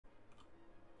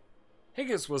Hey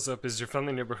guys, what's up? Is your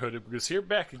friendly neighborhood UberGoose here,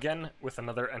 back again with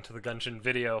another Enter the Gungeon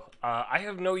video. I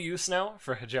have no use now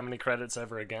for hegemony credits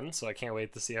ever again, so I can't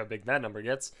wait to see how big that number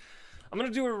gets. I'm gonna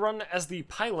do a run as the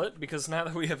pilot, because now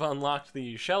that we have unlocked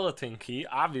the gelatin key,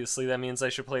 obviously that means I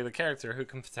should play the character who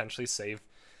can potentially save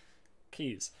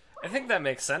keys. I think that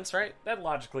makes sense, right? That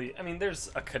logically, I mean,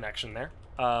 there's a connection there.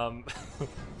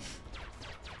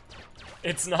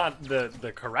 It's not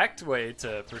the correct way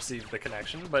to perceive the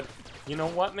connection, but you know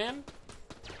what, man?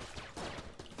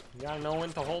 You gotta know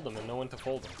when to hold them and know when to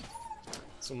fold them.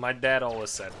 That's what my dad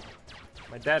always said.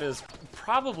 My dad has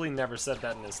probably never said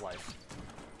that in his life.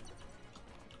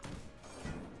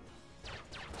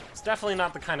 It's definitely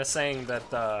not the kind of saying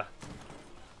that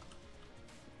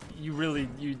you really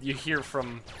you hear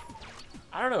from,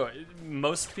 I don't know,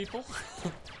 most people.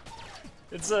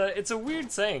 It's a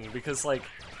weird saying because like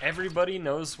everybody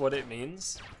knows what it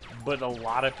means, but a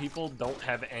lot of people don't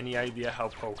have any idea how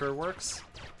poker works.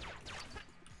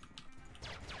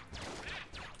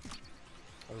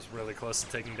 I was really close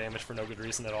to taking damage for no good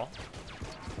reason at all.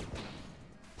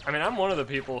 I mean, I'm one of the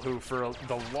people who, for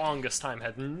the longest time,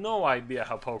 had no idea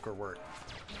how poker worked.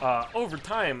 Over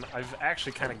time, I've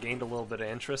actually kind of gained a little bit of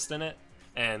interest in it,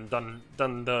 and done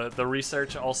the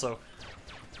research. Also,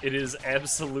 it is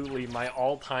absolutely my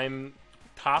all-time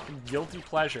top guilty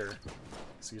pleasure.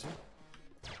 Excuse me?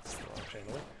 That's the wrong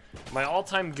channel. My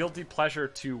all-time guilty pleasure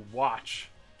to watch.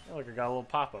 Oh, look, I got a little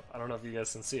pop-up. I don't know if you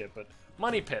guys can see it, but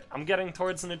Money Pit. I'm getting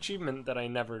towards an achievement that I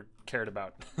never cared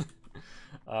about.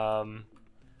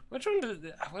 Which one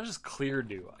did... What does clear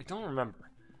do? I don't remember.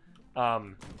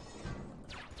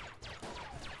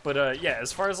 Yeah,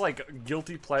 as far as, like,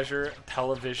 guilty pleasure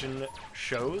television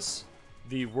shows,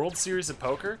 the World Series of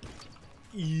Poker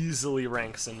easily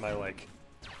ranks in my, like,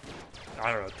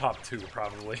 I don't know, top 2,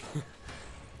 probably.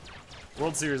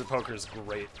 World Series of Poker is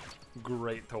great.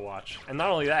 Great to watch. And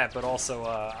not only that, but also,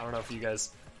 I don't know if you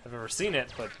guys have ever seen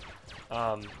it, but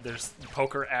there's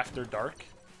Poker After Dark.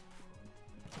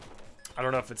 I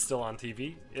don't know if it's still on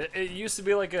TV. It used to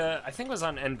be like I think it was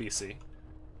on NBC.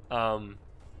 That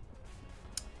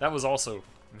was also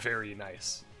very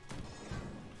nice.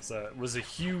 So was a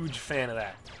huge fan of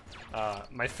that.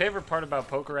 My favorite part about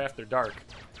Poker After Dark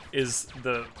is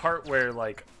the part where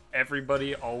like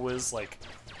everybody always like,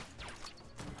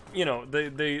 you know,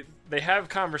 they have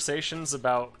conversations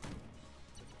about,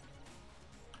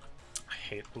 I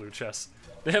hate blue chess.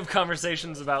 They have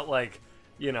conversations about like,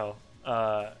 you know,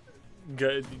 I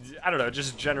don't know,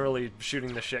 just generally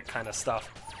shooting the shit kind of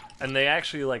stuff. And they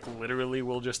actually like literally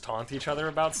will just taunt each other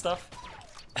about stuff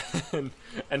and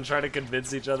try to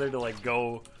convince each other to like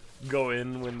go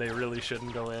in when they really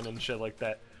shouldn't go in and shit like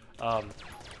that. And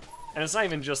it's not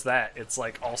even just that, it's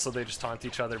like also they just taunt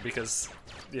each other because,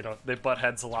 you know, they butt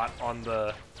heads a lot on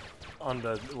the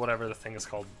whatever the thing is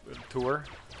called, tour,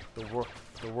 the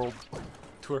world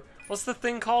tour. What's the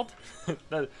thing called?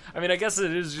 I mean, I guess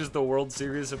it is just the World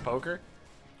Series of Poker.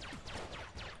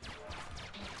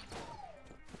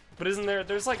 But isn't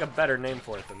there's like a better name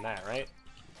for it than that, right?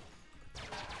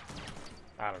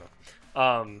 I don't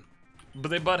know. But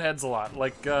they butt heads a lot.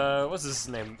 Like, what's his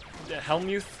name?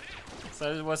 Helmuth?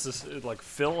 What's this, like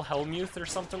Phil Hellmuth or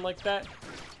something like that?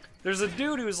 There's a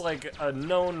dude who's like a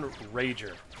known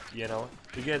rager, you know?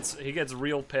 He gets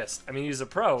real pissed. I mean, he's a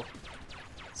pro,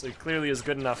 so he clearly is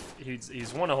good enough.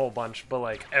 He's won a whole bunch, but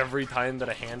like every time that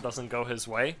a hand doesn't go his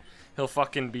way, he'll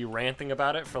fucking be ranting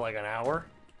about it for like an hour.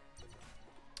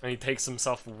 And he takes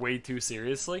himself way too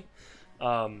seriously.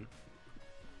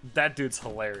 That dude's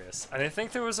hilarious. And I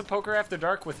think there was a Poker After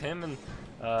Dark with him and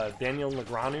Daniel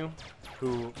Negreanu,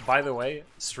 who, by the way,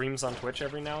 streams on Twitch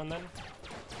every now and then.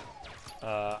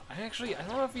 I don't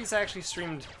know if he's actually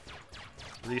streamed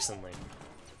recently,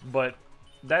 but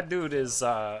that dude is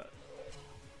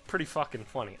pretty fucking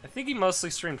funny. I think he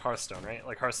mostly streamed Hearthstone, right?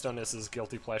 Like Hearthstone is his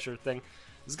guilty pleasure thing.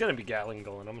 It's gonna be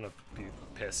Galangal, and I'm gonna be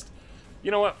pissed.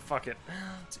 You know what? Fuck it.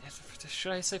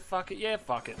 Should I say fuck it? Yeah,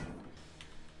 fuck it.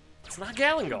 It's not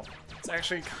Galangal. It's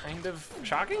actually kind of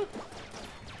shocking.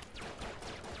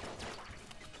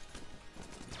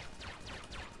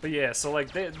 But yeah, so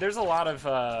like there's a lot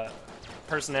of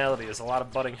personalities, a lot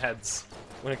of butting heads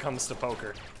when it comes to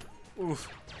poker. Oof.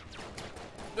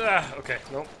 Okay,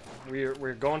 nope.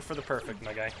 We're going for the perfect,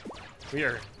 my guy. We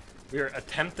are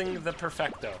attempting the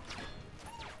perfecto.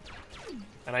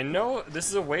 And I know this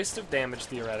is a waste of damage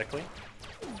theoretically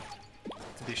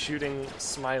to be shooting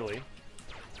Smiley,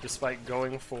 despite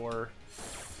going for.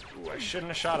 Ooh, I shouldn't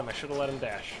have shot him. I should have let him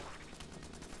dash.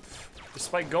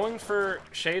 Despite going for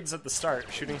shades at the start,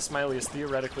 shooting Smiley is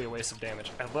theoretically a waste of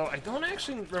damage. Although I don't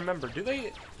actually remember. Do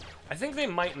they I think they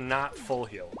might not full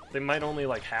heal. They might only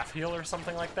like half heal or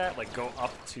something like that, like go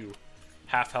up to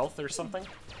half health or something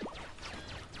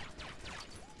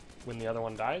when the other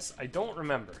one dies. I don't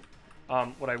remember.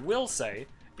 What I will say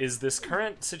is this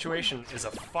current situation is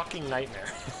a fucking nightmare.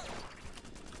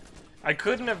 I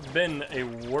couldn't have been a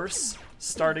worse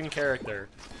starting character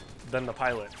than the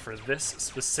pilot for this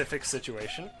specific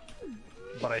situation,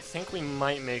 but I think we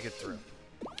might make it through.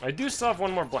 I do still have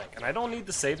one more blank, and I don't need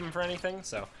to save him for anything,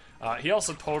 so... he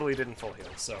also totally didn't full heal,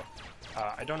 so...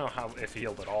 I don't know if he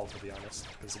healed at all, to be honest,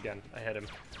 because again, I had him...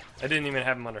 I didn't even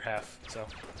have him under half, so...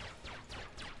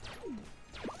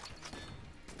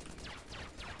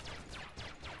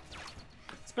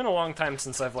 It's been a long time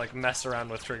since I've, like, messed around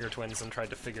with Trigger Twins and tried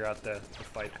to figure out the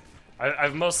fight.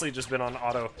 I've mostly just been on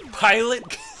autopilot,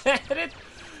 get it?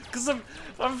 Because I'm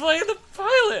playing the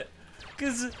pilot!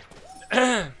 Because...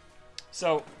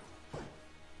 So...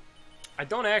 I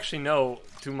don't actually know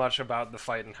too much about the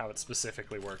fight and how it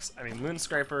specifically works. I mean,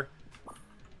 Moonscraper...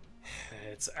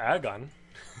 It's a gun.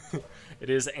 It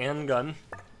is an gun.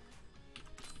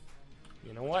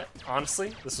 You know what?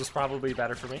 Honestly, this was probably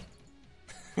better for me.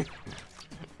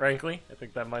 Frankly, I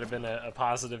think that might have been a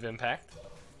positive impact.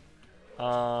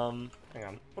 Hang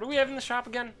on. What do we have in the shop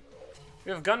again?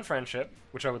 We have Gun Friendship,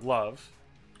 which I would love.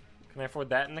 Can I afford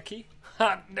that in the key?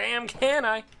 Ha! Damn, can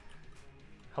I?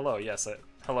 Hello, yes,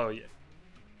 hello, yeah.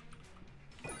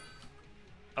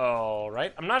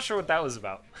 Alright, I'm not sure what that was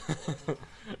about.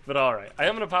 But alright, I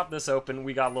am gonna pop this open.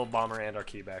 We got Little Bomber and our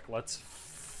key back. Let's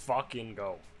fucking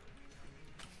go.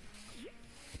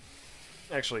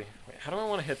 Actually, wait, how do I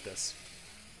want to hit this?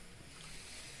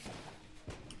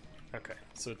 Okay,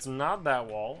 so it's not that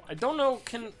wall. I don't know,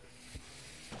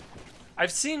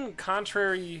 I've seen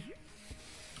contrary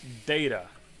data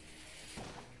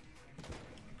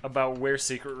about where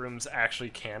secret rooms actually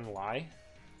can lie.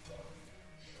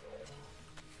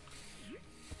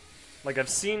 Like, I've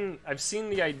seen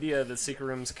the idea that secret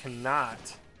rooms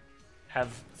cannot have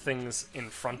things in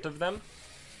front of them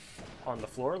on the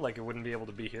floor, like it wouldn't be able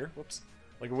to be here. Whoops.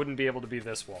 Like, it wouldn't be able to be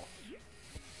this wall.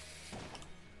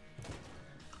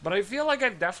 But I feel like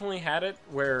I've definitely had it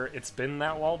where it's been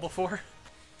that wall before.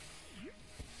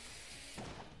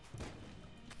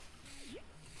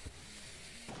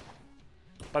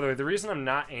 By the way, the reason I'm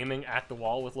not aiming at the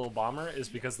wall with Little Bomber is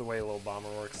because the way Little Bomber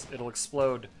works, it'll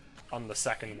explode on the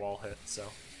second wall hit, so...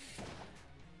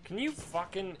 Can you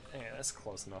fucking... Yeah, that's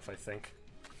close enough, I think.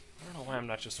 I don't know why I'm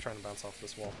not just trying to bounce off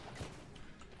this wall.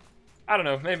 I don't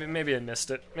know, maybe I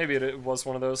missed it. Maybe it was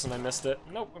one of those and I missed it.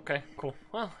 Nope, okay, cool.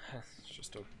 Well, it's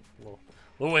just a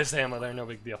little waste of ammo there, no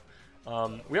big deal.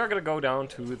 We are gonna go down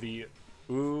to the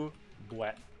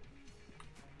Oublet.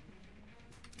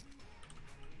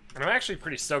 And I'm actually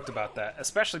pretty stoked about that,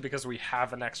 especially because we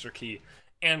have an extra key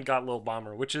and got Little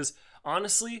Bomber, which is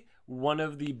honestly one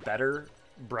of the better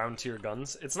brown tier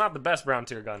guns. It's not the best brown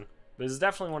tier gun, but it's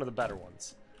definitely one of the better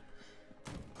ones.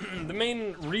 The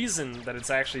main reason that it's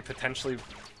actually potentially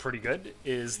pretty good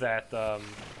is that, well,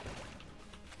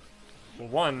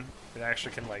 one, it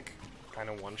actually can, like, kind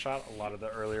of one-shot a lot of the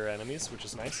earlier enemies, which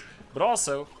is nice. But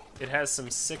also, it has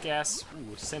some sick-ass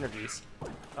synergies,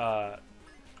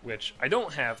 which I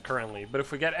don't have currently, but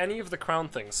if we get any of the crown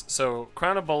things, so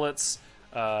Crown of Bullets,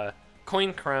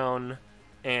 Coin Crown,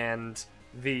 and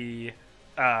the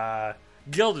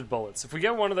Gilded Bullets, if we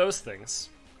get one of those things,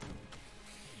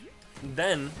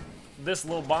 then this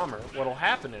Little Bomber, what'll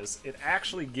happen is it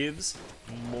actually gives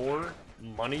more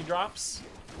money drops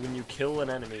when you kill an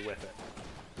enemy with it,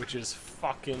 which is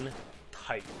fucking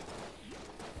tight.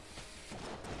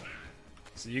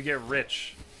 So you get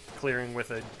rich clearing with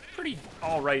a pretty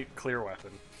alright clear weapon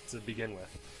to begin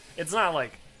with. It's not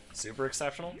like super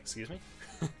exceptional, excuse me.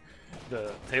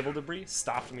 The table debris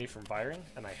stopped me from firing,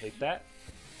 and I hate that.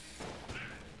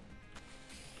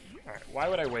 Alright, why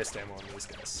would I waste ammo on these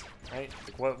guys? Right?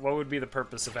 Like, what would be the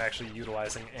purpose of actually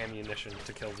utilizing ammunition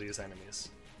to kill these enemies?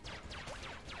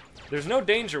 There's no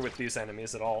danger with these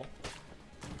enemies at all.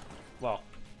 Well,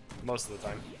 most of the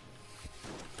time.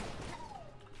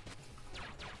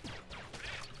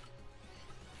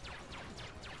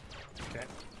 Okay.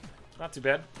 Not too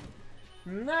bad.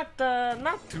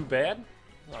 Not too bad.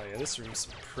 Oh yeah, this room's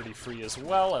pretty free as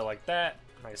well. I like that.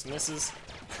 Nice misses.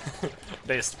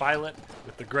 Based pilot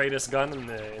with the greatest gun in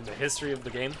the history of the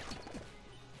game.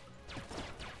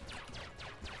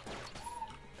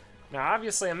 Now,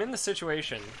 obviously, I'm in the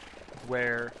situation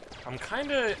where I'm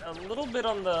kind of a little bit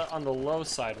on the low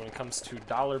side when it comes to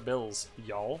dollar bills,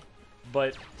 y'all.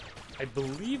 But I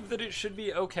believe that it should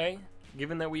be okay,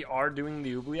 given that we are doing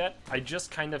the oubliette. I just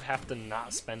kind of have to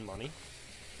not spend money.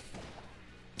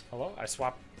 Hello? I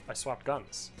I swapped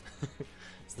guns.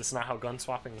 Is this not how gun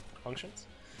swapping functions?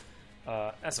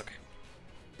 That's okay.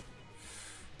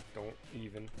 Don't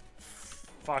even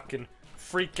fucking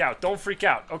freak out. Don't freak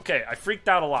out. Okay, I freaked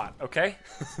out a lot, okay?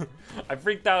 I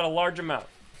freaked out a large amount.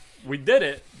 We did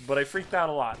it, but I freaked out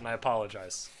a lot, and I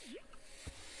apologize.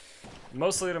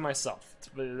 Mostly to myself.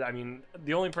 I mean,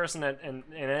 the only person that in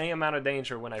any amount of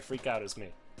danger when I freak out is me.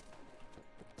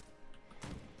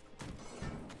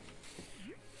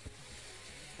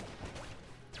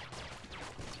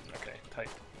 Okay, tight.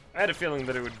 I had a feeling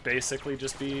that it would basically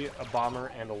just be a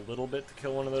bomber and a little bit to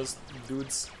kill one of those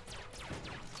dudes.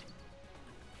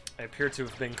 I appear to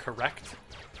have been correct.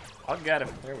 I'll get him.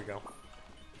 There we go.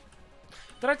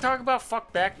 Did I talk about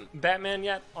fuck Batman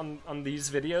yet on these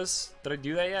videos? Did I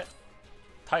do that yet?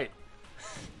 Tight.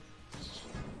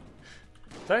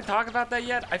 Did I talk about that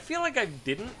yet? I feel like I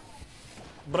didn't,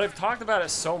 but I've talked about it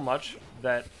so much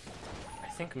that I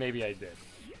think maybe I did.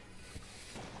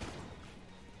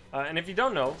 And if you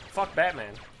don't know, fuck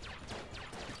Batman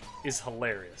is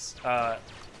hilarious.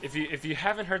 If you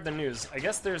haven't heard the news, I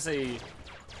guess there's a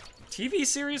TV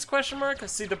series question mark?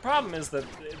 See, the problem is that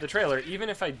the trailer, even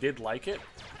if I did like it,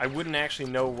 I wouldn't actually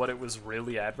know what it was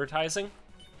really advertising.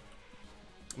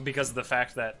 Because of the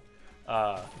fact that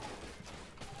I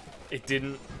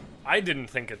didn't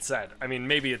think it said. I mean,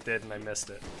 maybe it did and I missed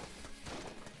it.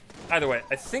 Either way,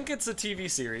 I think it's a TV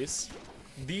series.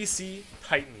 DC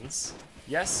Titans.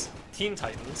 Yes, Teen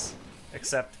Titans.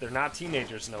 Except they're not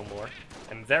teenagers no more.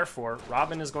 And therefore,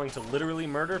 Robin is going to literally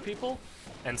murder people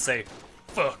and say,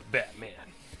 fuck Batman.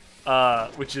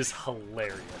 Which is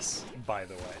hilarious, by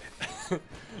the way.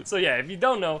 So yeah, if you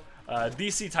don't know,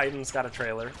 DC Titans got a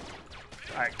trailer.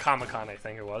 At Comic-Con, I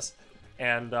think it was.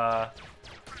 And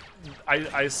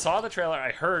I saw the trailer,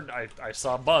 I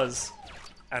saw buzz,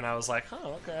 and I was like,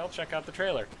 oh, okay, I'll check out the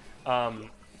trailer. And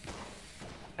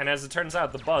as it turns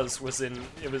out, the buzz was it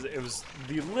was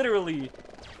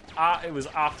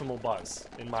optimal buzz,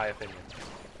 in my opinion.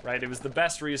 Right? It was the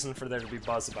best reason for there to be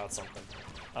buzz about something.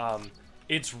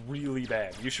 It's really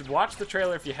bad. You should watch the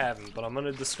trailer if you haven't, but I'm going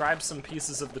to describe some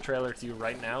pieces of the trailer to you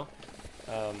right now,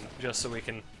 just so we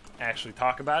can actually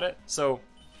talk about it. So,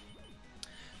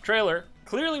 trailer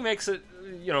clearly makes it,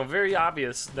 you know, very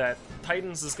obvious that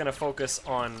Titans is going to focus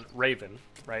on Raven,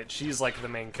 right? She's like the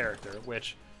main character,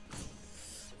 which,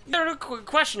 you know,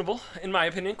 questionable, in my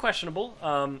opinion, questionable.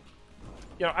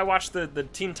 You know, I watched the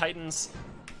Teen Titans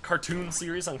cartoon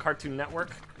series on Cartoon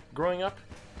Network growing up,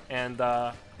 and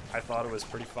I thought it was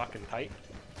pretty fucking tight,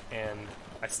 and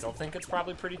I still think it's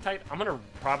probably pretty tight. I'm gonna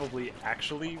probably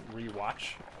actually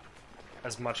rewatch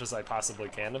as much as I possibly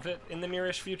can of it in the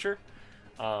nearish future,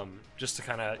 just to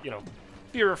kind of, you know,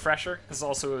 be a refresher, because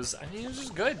also it was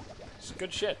just good. It's just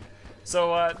good shit.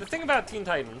 So the thing about Teen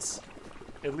Titans,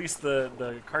 at least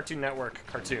the Cartoon Network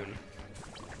cartoon,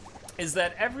 is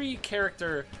that every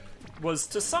character was,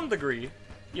 to some degree,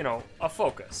 you know, a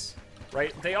focus,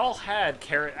 right? They all had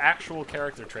actual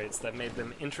character traits that made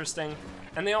them interesting,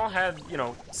 and they all had, you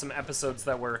know, some episodes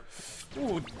that were,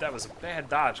 ooh, that was a bad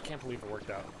dodge, can't believe it worked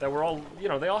out, that were all, you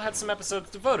know, they all had some episodes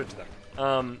devoted to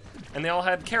them, and they all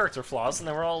had character flaws, and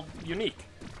they were all unique,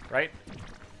 right?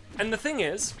 And the thing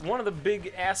is, one of the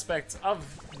big aspects of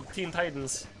Teen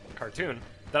Titans cartoon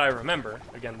that I remember,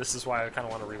 again, this is why I kind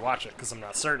of want to rewatch it, because I'm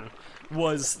not certain,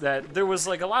 was that there was,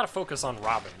 like, a lot of focus on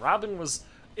Robin. Robin was,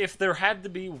 if there had to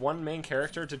be one main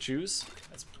character to choose,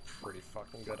 that's pretty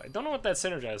fucking good. I don't know what that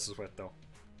synergizes with, though.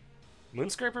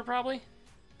 Moonscraper, probably?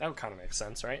 That would kind of make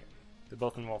sense, right? They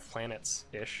both involve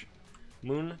planets-ish.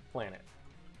 Moon, planet.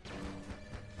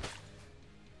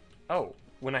 Oh,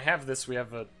 when I have this, we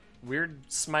have a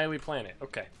weird smiley planet.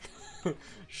 Okay.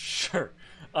 Sure.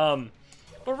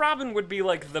 But Robin would be,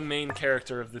 like, the main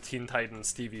character of the Teen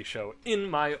Titans TV show, in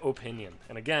my opinion.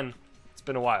 And again, it's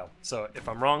been a while, so if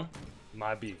I'm wrong,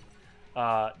 my B.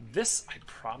 This, I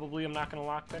probably am not going to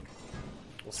lockpick.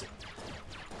 We'll see.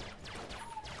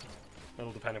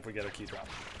 It'll depend if we get a key drop.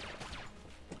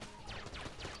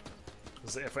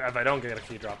 If I don't get a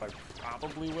key drop, I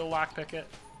probably will lockpick it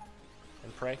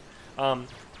and pray. But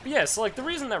yeah, so, like, the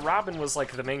reason that Robin was,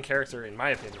 like, the main character, in my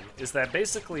opinion, is that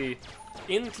basically,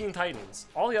 in Teen Titans,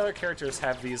 all the other characters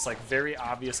have these, like, very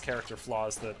obvious character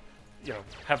flaws that, you know,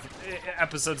 have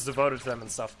episodes devoted to them and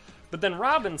stuff. But then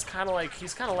Robin's kind of like,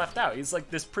 he's kind of left out. He's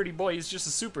like this pretty boy, he's just a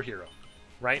superhero,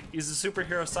 right? He's a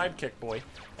superhero sidekick boy,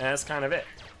 and that's kind of it,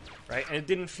 right? And it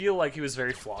didn't feel like he was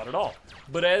very flawed at all.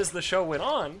 But as the show went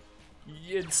on,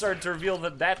 it started to reveal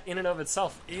that that in and of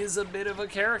itself is a bit of a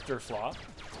character flaw.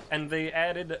 And they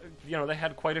added, you know, they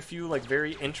had quite a few, like,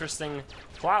 very interesting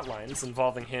plot lines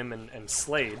involving him and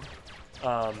Slade.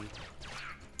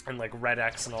 and like Red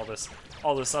X and all this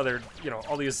other, you know,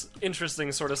 all these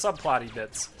interesting sort of subplotty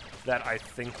bits that I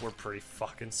think were pretty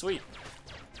fucking sweet.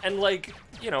 And like,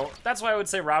 you know, that's why I would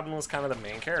say Robin was kind of the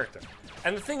main character.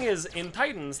 And the thing is, in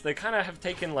Titans, they kind of have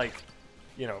taken like,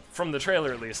 you know, from the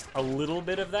trailer at least, a little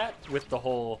bit of that with the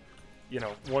whole, you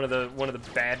know, one of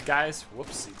the bad guys,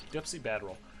 whoopsie bad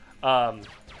roll.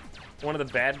 One of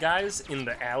the bad guys in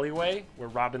the alleyway where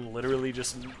Robin literally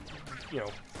just, you know,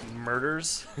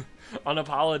 murders,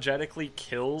 unapologetically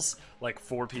kills like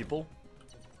 4 people.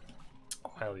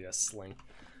 Oh hell yes, sling.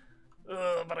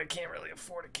 But I can't really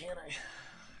afford it, can I?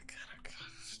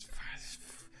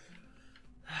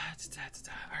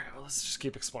 Alright, well, let's just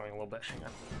keep exploring a little bit. Hang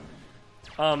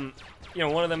on. You know,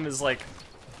 one of them is like,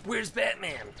 where's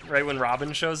Batman? Right when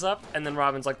Robin shows up, and then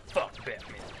Robin's like, fuck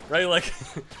Batman. Right? Like,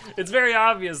 it's very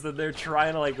obvious that they're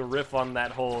trying to, like, riff on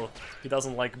that whole, he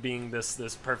doesn't like being this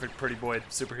perfect pretty boy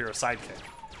superhero sidekick,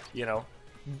 you know?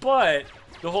 But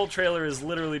the whole trailer is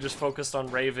literally just focused on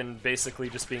Raven basically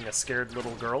just being a scared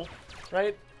little girl,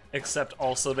 right? Except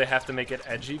also they have to make it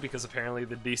edgy because apparently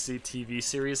the DC TV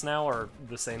series now are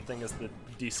the same thing as the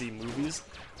DC movies,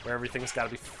 where everything's gotta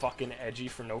be fucking edgy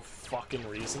for no fucking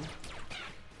reason.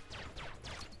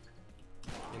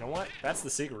 You know what? That's the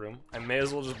secret room. I may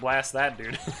as well just blast that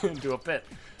dude into a pit.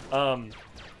 And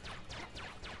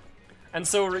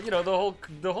so, you know,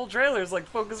 the whole trailer is like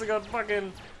focusing on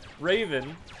fucking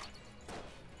Raven,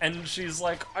 and she's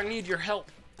like, I need your help.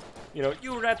 You know,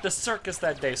 you were at the circus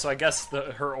that day, so I guess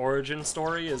her origin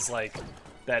story is like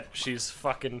that she's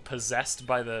fucking possessed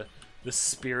by the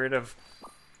spirit of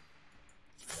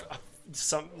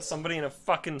somebody in a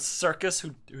fucking circus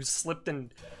who slipped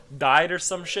and died or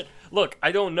some shit. Look,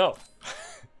 I don't know.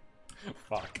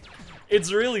 Fuck.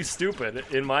 It's really stupid,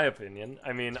 in my opinion.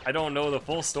 I mean, I don't know the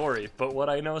full story, but what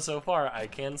I know so far, I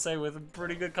can say with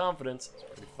pretty good confidence, it's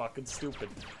pretty fucking stupid.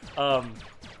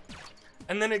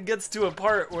 And then it gets to a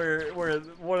part where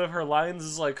one of her lines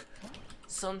is like,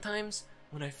 sometimes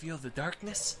when I feel the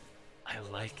darkness, I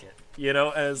like it. You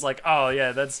know, and it's like, oh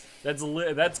yeah, that's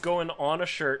going on a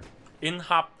shirt in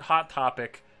Hot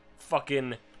Topic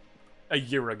fucking a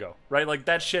year ago, right? Like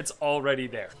that shit's already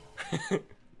there.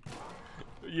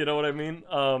 You know what I mean?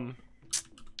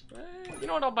 You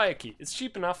know what? I'll buy a key. It's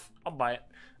cheap enough. I'll buy it.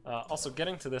 Also,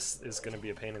 getting to this is going to be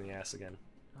a pain in the ass again.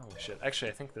 Holy shit.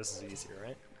 Actually, I think this is easier,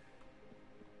 right?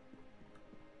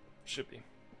 Should be.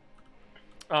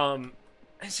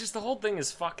 It's just the whole thing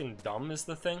is fucking dumb is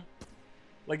the thing.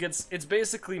 Like, it's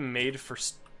basically made for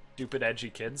stupid, edgy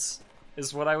kids,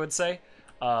 is what I would say.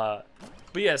 But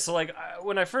yeah, so like,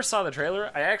 when I first saw the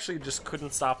trailer, I actually just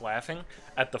couldn't stop laughing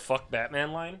at the fuck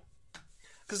Batman line.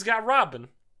 Because it got Robin,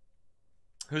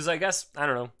 who's, I guess, I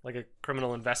don't know, like a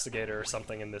criminal investigator or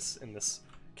something in this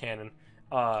canon.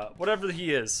 Whatever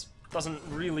he is, doesn't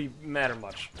really matter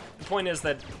much. The point is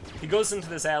that he goes into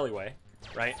this alleyway,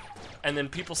 right? And then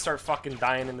people start fucking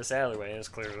dying in this alleyway, and it's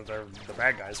clear that they're the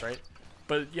bad guys, right?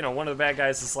 But, you know, one of the bad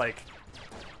guys is like,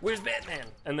 where's Batman?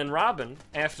 And then Robin,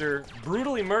 after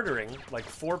brutally murdering, like,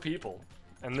 4 people,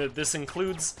 and this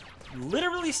includes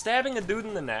literally stabbing a dude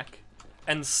in the neck,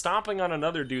 and stomping on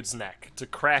another dude's neck to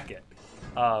crack it.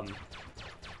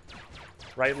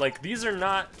 Right? Like, these are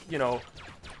not, you know,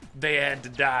 they had to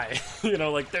die. You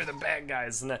know, like, they're the bad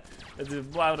guys, and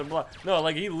blah, blah, blah. No,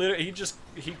 like, he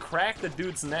cracked the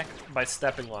dude's neck by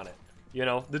stepping on it. You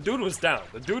know? The dude was down.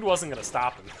 The dude wasn't gonna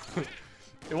stop him.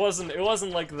 It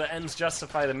wasn't like the ends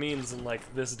justify the means, and, like,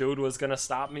 this dude was gonna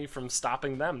stop me from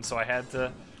stopping them, so I had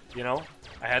to, you know,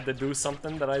 I had to do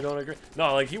something that I don't agree.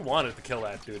 No, like, he wanted to kill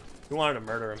that dude. He wanted to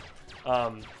murder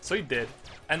him. So he did.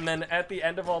 And then at the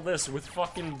end of all this, with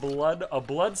fucking blood, a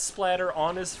blood splatter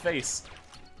on his face,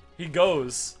 he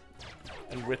goes,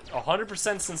 and with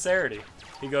 100% sincerity,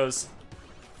 he goes,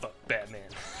 fuck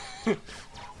Batman.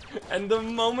 And the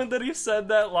moment that he said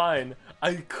that line,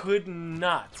 I could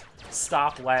not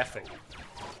stop laughing.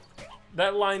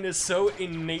 That line is so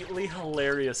innately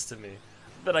hilarious to me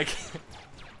that I can't.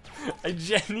 I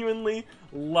genuinely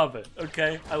love it,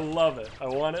 okay? I love it. I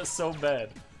want it so bad.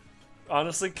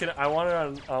 Honestly, I want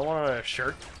it on a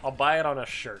shirt. I'll buy it on a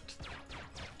shirt.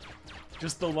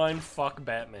 Just the line, fuck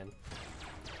Batman.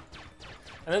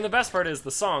 And then the best part is the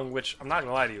song, which, I'm not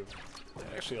gonna lie to you,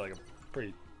 actually like a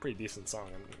pretty decent song.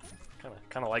 I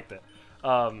kinda liked it.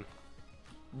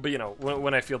 But you know,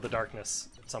 when I feel the darkness,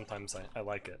 sometimes I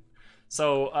like it.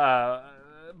 So,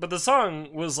 but the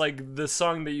song was like the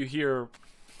song that you hear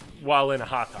while in a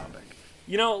Hot Topic.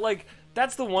 You know, like,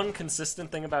 that's the one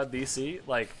consistent thing about DC.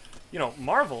 Like, you know,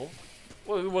 Marvel,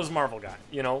 well, it was Marvel got?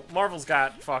 You know, Marvel's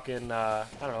got fucking, I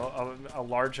don't know, a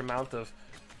large amount of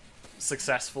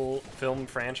successful film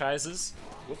franchises,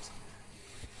 Whoops.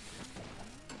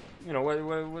 You know,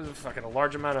 what fucking a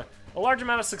large amount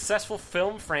of successful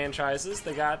film franchises.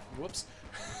 They got, whoops.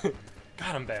 God,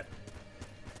 I'm bad.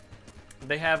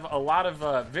 They have a lot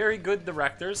of very good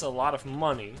directors, a lot of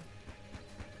money.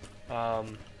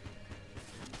 And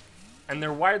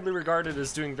they're widely regarded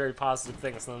as doing very positive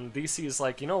things. And DC is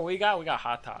like, you know what we got? We got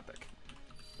Hot Topic.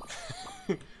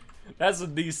 That's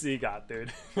what DC got,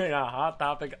 dude. They got Hot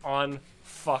Topic on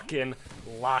fucking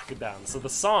lockdown. So the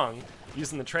song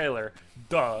used in the trailer,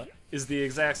 duh, is the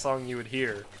exact song you would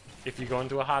hear if you go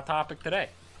into a Hot Topic today.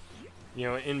 You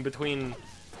know, in between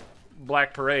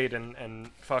Black Parade and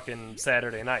fucking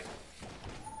Saturday Night.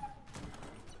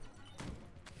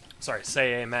 Sorry,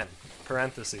 say amen.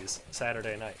 Parentheses,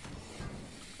 Saturday Night.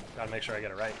 Gotta make sure I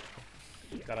get it right.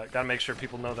 Gotta make sure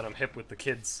people know that I'm hip with the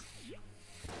kids.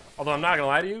 Although I'm not gonna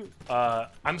lie to you,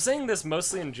 I'm saying this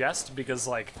mostly in jest because,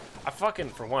 like,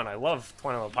 for one, I love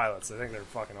 21 Pilots. I think they're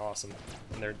fucking awesome.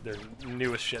 And their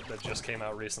newest shit that just came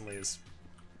out recently is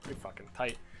pretty fucking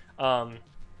tight. And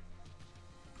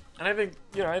I think,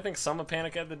 you know, I think some of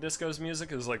Panic at the Disco's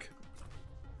music is, like,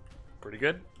 pretty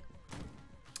good.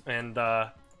 And,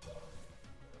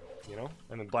 you know,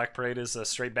 I mean, Black Parade is a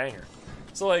straight banger.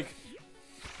 So, like,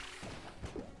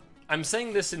 I'm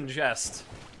saying this in jest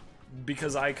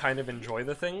because I kind of enjoy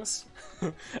the things.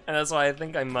 And that's why I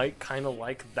think I might kind of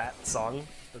like that song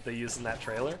that they used in that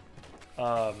trailer.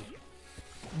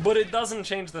 But it doesn't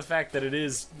change the fact that it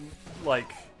is,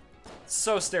 like,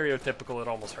 so stereotypical it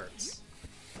almost hurts.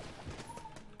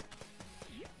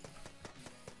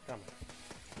 Come on.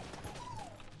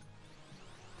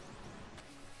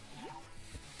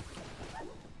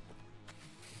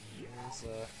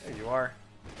 There you are.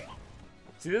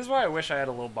 See, this is why I wish I had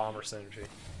a little bomber synergy.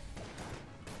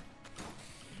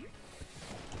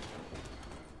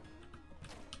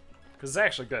 Because it's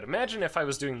actually good. Imagine if I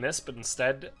was doing this, but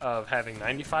instead of having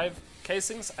 95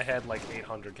 casings, I had like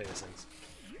 800 casings.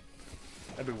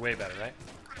 That'd be way better, right?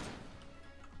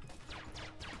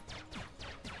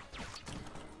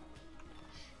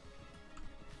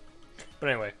 But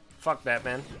anyway, fuck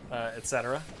Batman,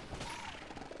 etc.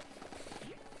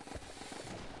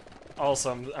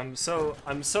 Also, I'm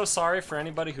so sorry for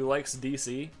anybody who likes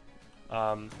DC.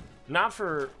 Not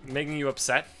for making you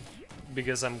upset,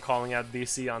 because I'm calling out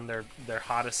DC on their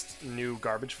hottest new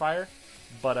garbage fire,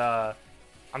 but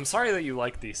I'm sorry that you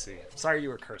like DC. I'm sorry you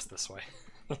were cursed this way.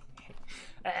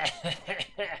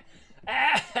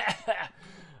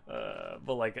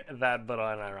 But like that, but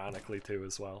unironically too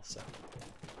as well. So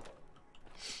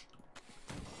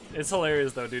it's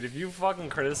hilarious though, dude. If you fucking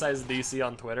criticize DC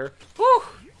on Twitter, whew,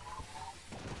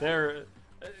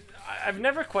 I've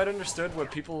never quite understood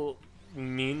what people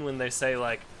mean when they say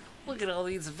like, look at all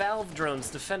these Valve drones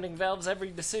defending Valve's every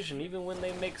decision, even when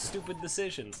they make stupid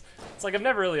decisions. It's like, I've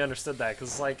never really understood that,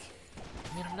 because, like,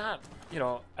 I mean, I'm not, you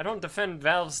know, I don't defend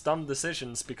Valve's dumb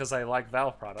decisions because I like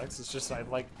Valve products. It's just I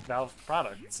like Valve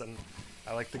products, and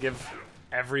I like to give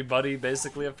everybody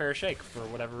basically a fair shake for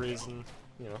whatever reason,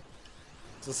 you know.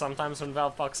 So sometimes when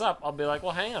Valve fucks up, I'll be like,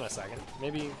 well, hang on a second.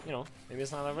 Maybe, you know, maybe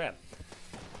it's not that bad,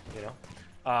 you know.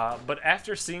 But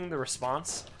after seeing the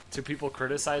response to people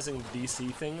criticizing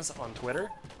DC things on Twitter,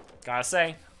 gotta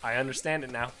say, I understand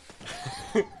it now.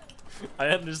 I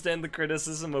understand the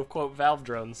criticism of, quote, Valve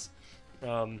drones.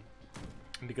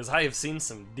 Because I have seen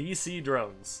some DC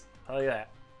drones. Tell you that.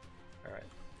 Alright.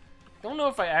 Don't know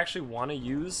if I actually want to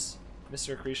use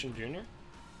Mr. Accretion Jr.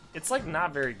 It's, like,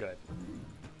 not very good.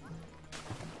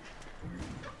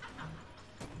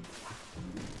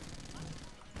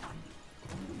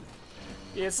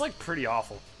 Yeah, it's, like, pretty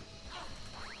awful.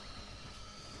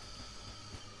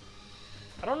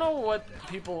 I don't know what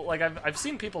people, like, I've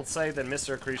seen people say that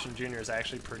Mr. Accretion Jr. is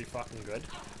actually pretty fucking good.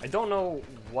 I don't know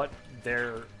what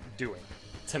they're doing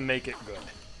to make it good.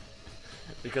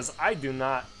 Because I do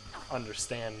not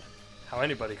understand how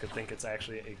anybody could think it's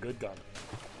actually a good gun.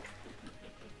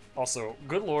 Also,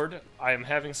 good lord, I am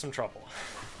having some trouble.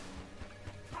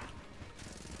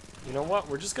 You know what?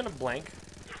 We're just gonna blank,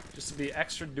 just to be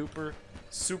extra duper,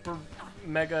 super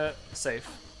mega safe.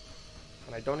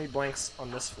 And I don't need blanks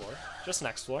on this floor, just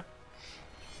next floor.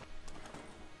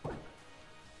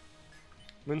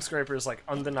 Moonscraper is, like,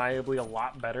 undeniably a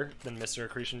lot better than Mr.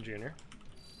 Accretion Jr.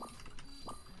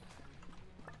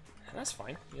 And that's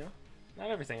fine, you know? Not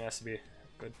everything has to be a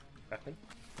good weapon.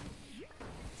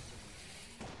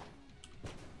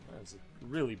 That's a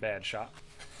really bad shot.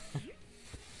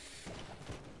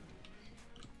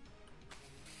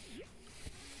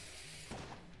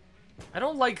 I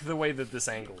don't like the way that this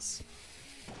angles.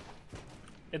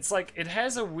 It's like, it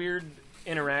has a weird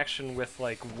interaction with,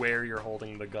 like, where you're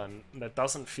holding the gun that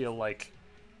doesn't feel like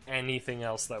anything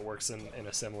else that works in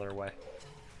a similar way.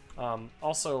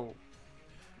 Also,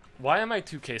 why am I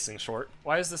 2 casings short?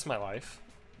 Why is this my life?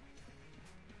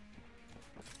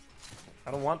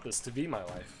 I don't want this to be my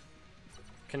life.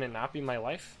 Can it not be my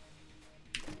life?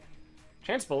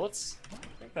 Chance bullets. I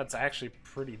think that's actually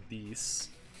pretty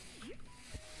decent. I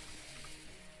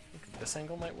think this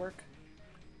angle might work.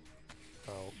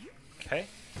 Okay.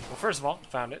 Well, first of all,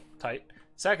 found it. Tight.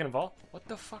 Second of all, what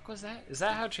the fuck was that? Is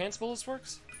that how chance bullets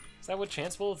works? Is that what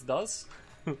chance bullets does?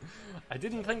 I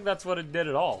didn't think that's what it did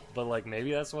at all, but like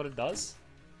maybe that's what it does.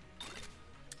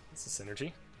 It's a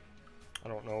synergy. I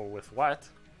don't know with what.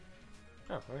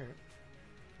 Oh, alright.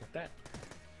 With that.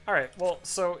 Alright, well,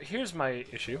 so here's my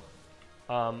issue.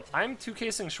 I'm 2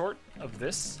 casings short of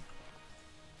this,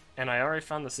 and I already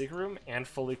found the secret room and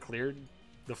fully cleared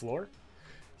the floor.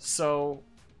 So,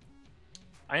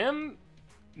 I am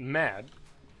mad.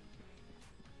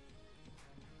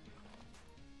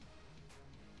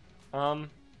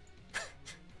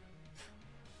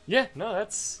 Yeah, no,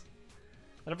 that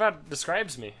about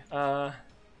describes me.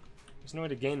 There's no way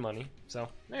to gain money, so,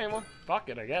 hey, well, fuck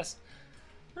it, I guess.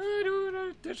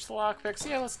 Ditch the lockpicks.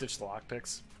 Yeah, let's ditch the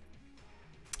lockpicks.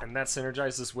 And that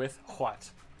synergizes with what?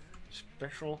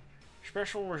 Special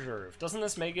reserve. Doesn't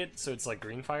this make it so it's like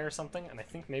green fire or something? And I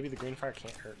think maybe the green fire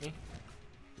can't hurt me.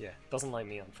 Yeah, it doesn't light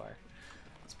me on fire.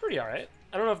 It's pretty alright.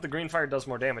 I don't know if the green fire does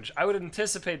more damage. I would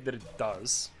anticipate that it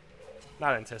does.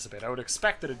 Not anticipate. I would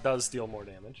expect that it does deal more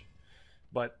damage.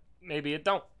 But maybe it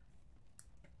don't.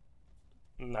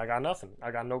 I got nothing.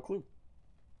 I got no clue.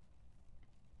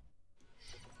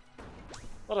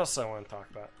 What else do I want to talk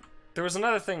about? There was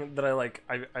another thing that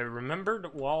I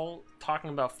remembered while talking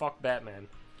about fuck Batman.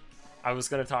 I was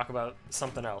going to talk about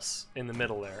something else in the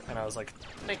middle there, and I was like,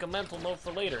 make a mental note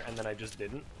for later, and then I just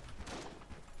didn't.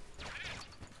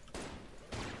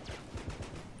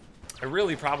 I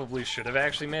really probably should have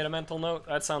actually made a mental note.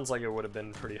 That sounds like it would have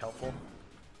been pretty helpful.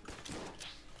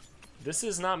 This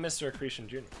is not Mr. Accretion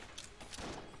Jr.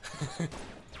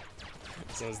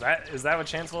 So is that what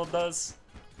Chancellor does?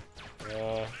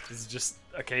 Is just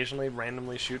occasionally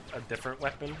randomly shoot a different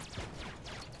weapon?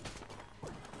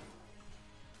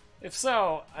 If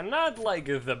so, I'm not like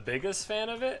the biggest fan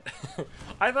of it.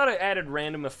 I thought it added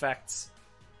random effects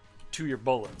to your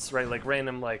bullets, right? Like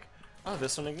random, like, oh,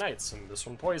 this one ignites and this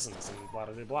one poisons and blah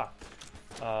blah blah.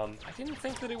 I didn't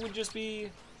think that it would just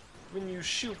be when you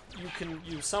shoot,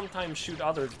 you sometimes shoot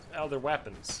other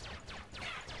weapons.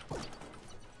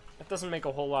 That doesn't make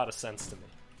a whole lot of sense to me.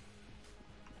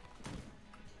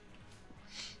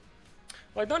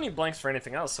 Well, I don't need blanks for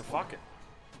anything else, so fuck it.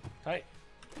 Right.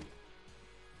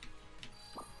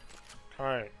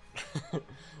 Alright.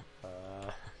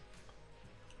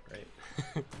 Great.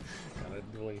 Got a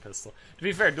dueling pistol. To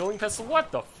be fair, dueling pistol,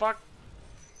 what the fuck?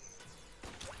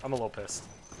 I'm a little pissed.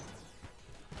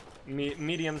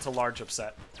 Medium to large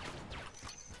upset.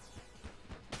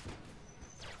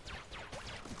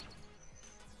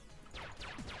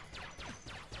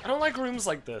 I don't like rooms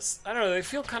like this. I don't know, they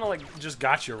feel kind of like just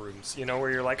gotcha rooms, you know, where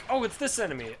you're like, oh, it's this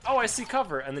enemy. Oh, I see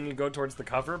cover. And then you go towards the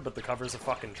cover, but the cover's a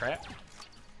fucking trap.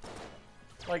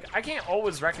 Like, I can't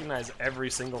always recognize every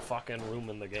single fucking room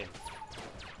in the game,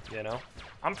 you know?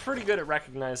 I'm pretty good at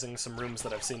recognizing some rooms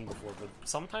that I've seen before, but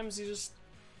sometimes you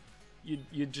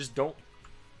just don't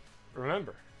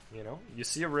remember, you know? You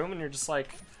see a room and you're just like,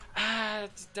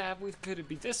 could it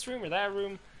be this room or that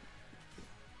room?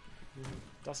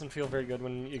 Doesn't feel very good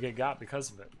when you get got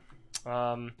because of it.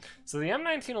 So the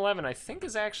M1911 I think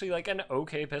is actually like an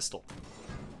okay pistol.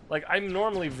 Like, I'm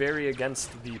normally very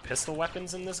against the pistol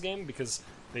weapons in this game because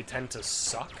they tend to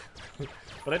suck.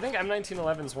 But I think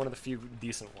M1911 is one of the few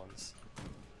decent ones.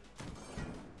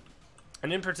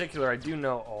 And in particular, I do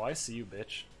know... Oh, I see you,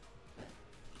 bitch.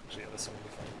 Actually, yeah, this one will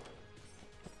be fun.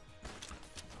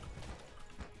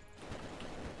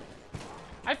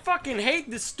 I fucking hate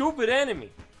this stupid enemy!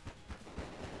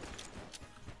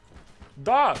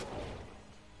 Dog!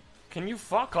 Can you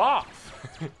fuck off?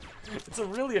 It's a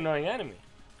really annoying enemy.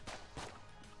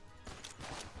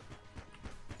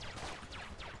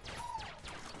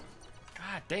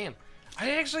 God damn.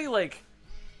 I actually, like...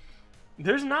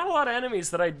 There's not a lot of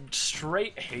enemies that I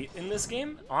straight hate in this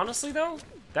game. Honestly, though,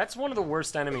 that's one of the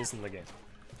worst enemies in the game.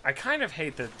 I kind of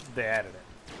hate that they added it.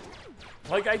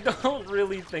 Like, I don't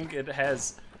really think it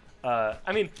has...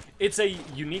 I mean, it's a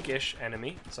unique-ish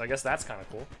enemy, so I guess that's kind of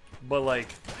cool. But, like...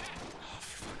 Oh,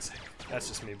 for fuck's sake. That's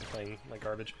just me playing like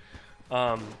garbage.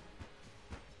 But,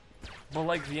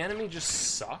 like, the enemy just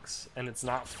sucks, and it's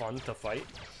not fun to fight.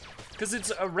 Because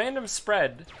it's a random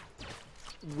spread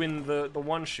when the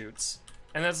one shoots.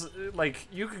 And that's, like,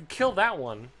 you could kill that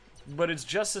one, but it's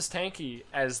just as tanky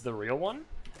as the real one,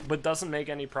 but doesn't make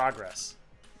any progress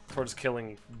towards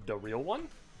killing the real one.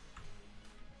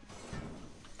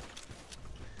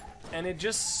 And it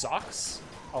just sucks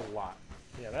a lot.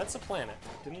 Yeah, that's a planet.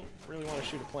 Didn't really want to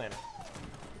shoot a planet.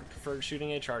 Preferred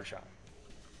shooting a charge shot.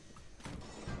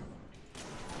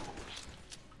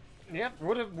 Yep,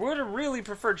 would have really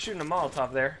preferred shooting a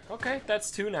Molotov there. Okay,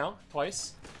 that's 2 now,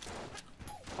 twice.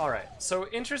 Alright, so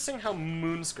interesting how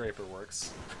Moonscraper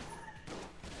works.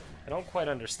 I don't quite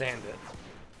understand it.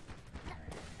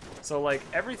 So, like,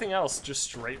 everything else just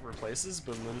straight replaces,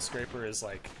 but Moonscraper is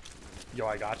like, yo,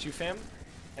 I got you, fam.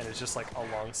 And it's just, like,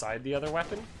 alongside the other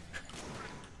weapon.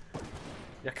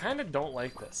 Yeah, kinda don't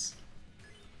like this.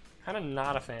 Kinda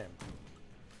not a fan.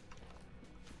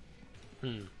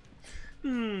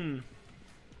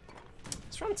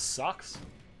 This run sucks.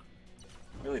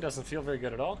 Really doesn't feel very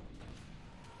good at all.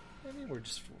 Maybe we're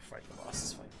fighting the boss,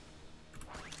 it's fine.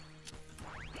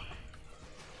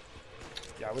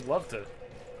 Yeah, I would love to.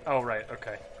 Oh, right,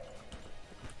 okay.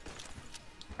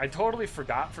 I totally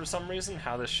forgot for some reason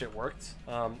how this shit worked.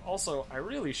 Also, I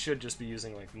really should just be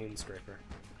using, like, Moonscraper.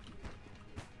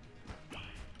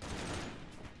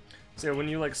 So yeah, when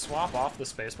you, like, swap off the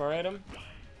spacebar item,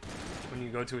 when you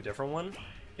go to a different one,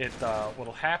 it,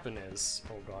 what'll happen is...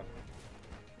 Oh, God.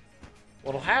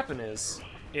 What'll happen is,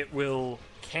 it will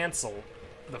cancel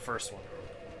the first one.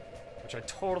 Which I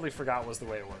totally forgot was the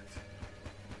way it worked.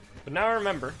 But now I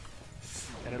remember,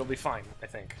 and it'll be fine, I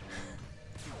think.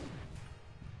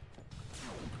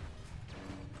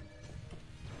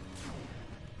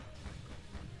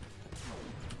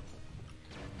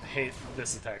 I hate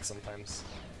this attack sometimes.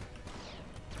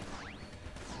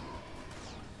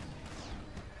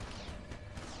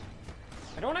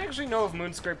 I don't actually know if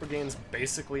Moonscraper gains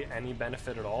basically any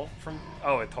benefit at all from...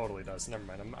 Oh, it totally does. Never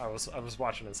mind. I was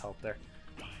watching his health there.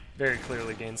 Very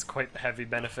clearly gains quite the heavy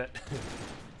benefit.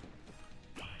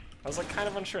 I was, like, kind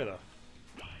of unsure, though.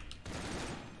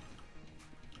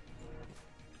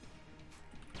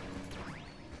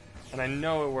 And I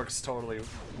know it works totally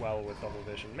well with double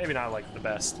vision. Maybe not, like, the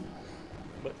best.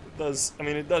 But it does... I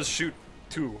mean, it does shoot,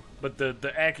 too. But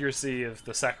the accuracy of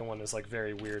the second one is, like,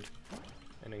 very weird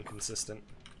and inconsistent.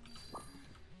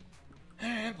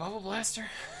 Alright, Bubble Blaster.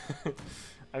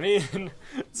 I mean,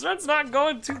 this run's not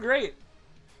going too great.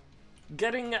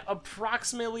 Getting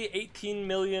approximately 18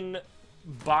 million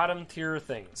bottom tier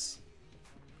things.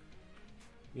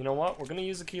 You know what? We're gonna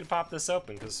use a key to pop this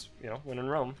open because, you know, when in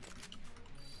Rome,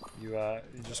 you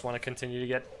just want to continue to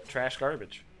get trash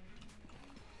garbage.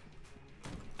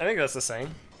 I think that's the saying.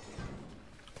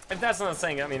 If that's not a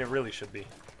saying, I mean, it really should be,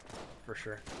 for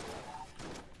sure.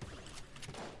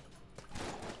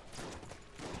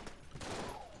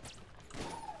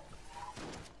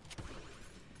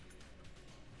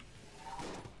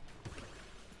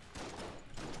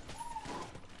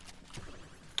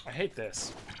 I hate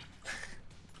this.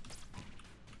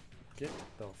 Get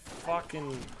the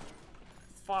fucking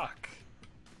fuck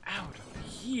out of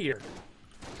here.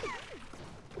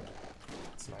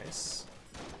 That's nice.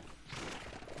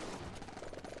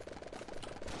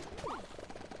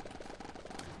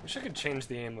 Wish I could change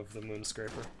the aim of the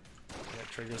Moonscraper. That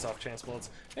triggers off chance bullets.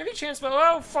 Maybe chance bullets.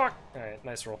 Oh fuck! Alright,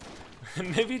 nice roll.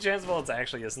 Maybe chance bullets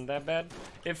actually isn't that bad.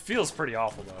 It feels pretty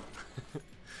awful though.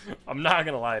 I'm not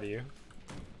gonna lie to you.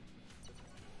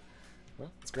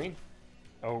 Well, it's green.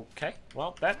 Okay,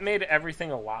 well, that made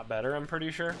everything a lot better, I'm pretty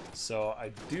sure. So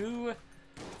I do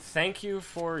thank you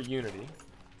for Unity.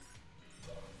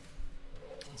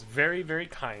 It's very, very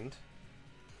kind.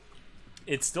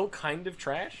 It's still kind of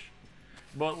trash,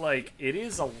 but, like, it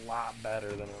is a lot better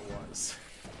than it was.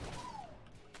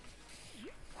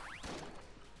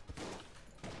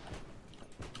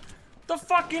 The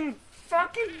fucking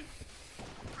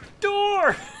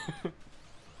door!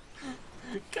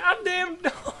 Goddamn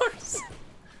doors!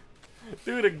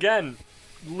 Dude, again,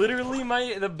 literally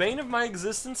the bane of my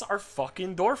existence are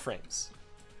fucking door frames.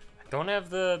 I don't have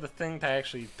the thing to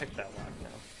actually pick that lock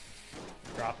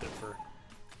now. Dropped it for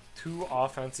 2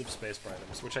 offensive spacebar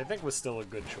items, which I think was still a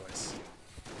good choice.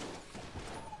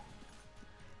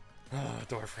 Oh,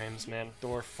 door frames, man.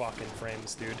 Door fucking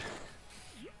frames, dude.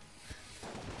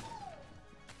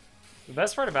 The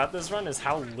best part about this run is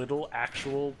how little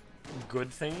actual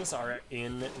good things are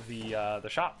in the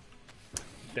shop.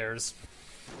 There's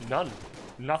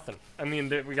nothing. I mean,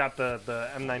 we got the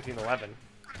M1911,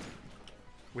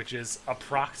 which is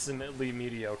approximately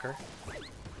mediocre.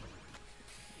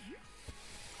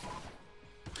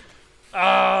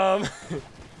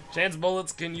 Chance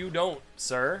bullets can you don't,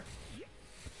 sir.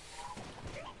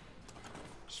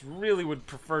 Just really would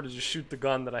prefer to just shoot the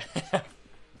gun that I have.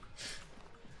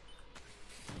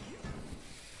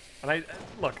 And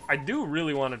look, I do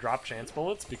really want to drop chance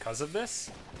bullets because of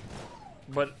this.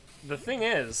 But the thing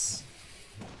is,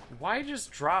 why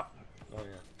just drop... Oh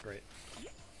yeah, great.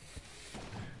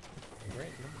 Great,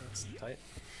 no, that's tight.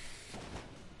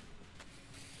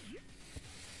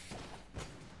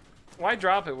 Why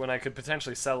drop it when I could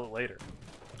potentially sell it later?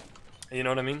 You know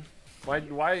what I mean?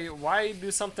 Why do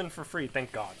something for free?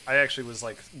 Thank God. I actually was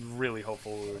like really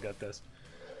hopeful we would get this.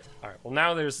 Alright, well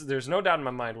now there's no doubt in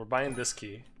my mind we're buying this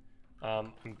key.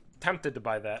 I'm tempted to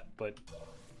buy that, but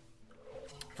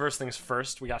first things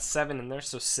first, we got 7 in there,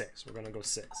 so 6. We're gonna go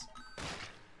 6.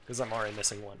 Because I'm already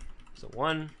missing 1. So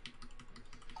 1,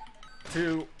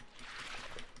 2,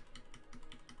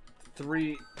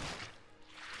 3,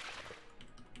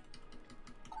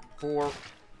 4,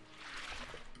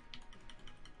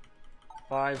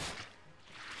 5.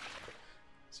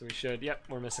 So we should, yep,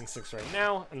 we're missing 6 right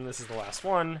now, and this is the last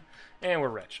one, and we're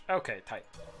rich. Okay, tight.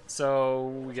 So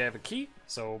we have a key,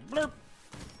 so blurp.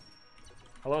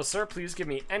 Hello, sir, please give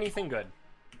me anything good.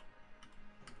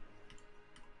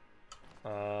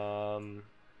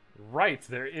 Right,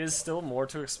 there is still more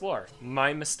to explore.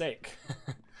 My mistake.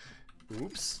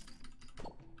 Oops.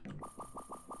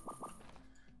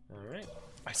 Alright.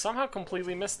 I somehow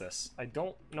completely missed this. I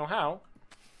don't know how,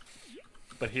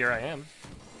 but here I am.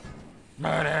 Here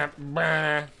I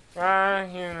am.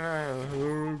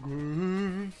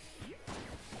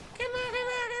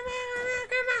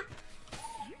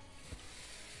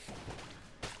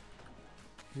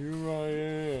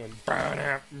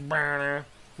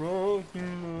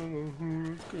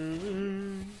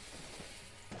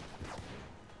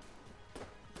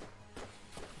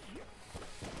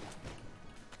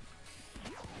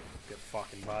 Get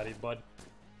fucking bodied, bud.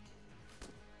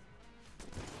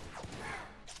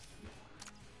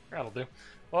 That'll do.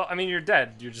 Well, I mean, you're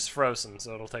dead. You're just frozen,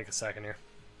 so it'll take a second here.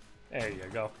 There you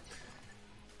go.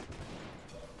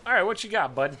 Alright, what you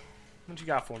got, bud? What you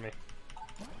got for me?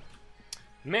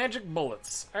 Magic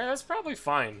bullets. Alright, that's probably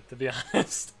fine, to be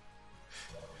honest.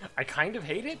 I kind of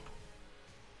hate it,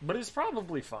 but it's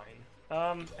probably fine.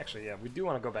 Actually, yeah, we do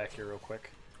want to go back here real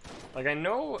quick. Like, I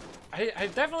know...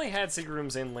 I've definitely had secret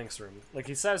rooms in Link's room. Like,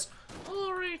 he says,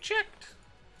 already checked.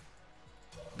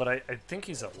 But I think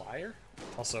he's a liar.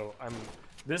 Also,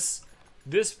 this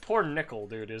poor nickel,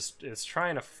 dude, is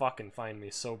trying to fucking find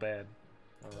me so bad.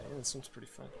 Alright, this one's pretty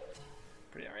fun.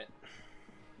 Pretty alright.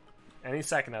 Any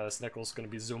second now, this nickel's gonna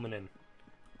be zooming in.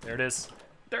 There it is.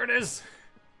 There it is!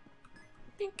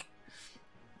 Dink!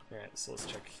 Alright, so let's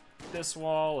check this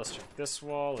wall, let's check this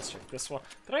wall, let's check this wall.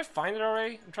 Did I find it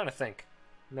already? I'm trying to think.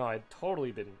 No, I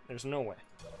totally didn't. There's no way.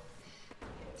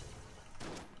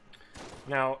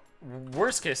 Now,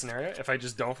 worst case scenario, if I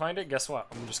just don't find it, guess what?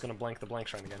 I'm just gonna blank the blank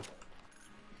shrine again.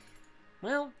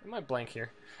 Well, I might blank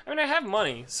here. I mean, I have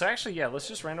money, so actually, yeah, let's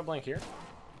just random blank here.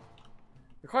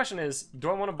 The question is, do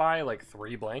I want to buy like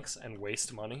 3 blanks and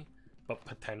waste money, but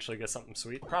potentially get something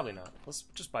sweet? Probably not. Let's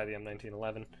just buy the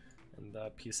M1911 and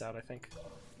peace out, I think.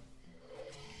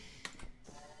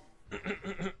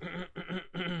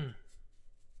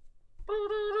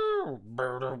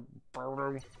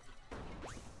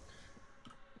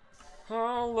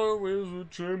 Hollow is a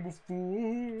chamber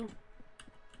full.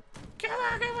 Come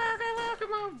on, come on, come on,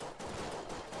 come on.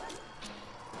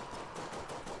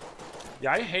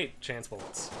 Yeah, I hate chance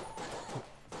bullets.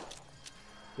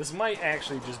 This might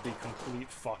actually just be complete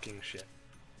fucking shit.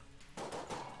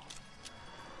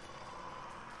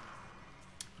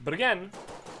 But again,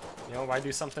 you know, why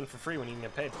do something for free when you can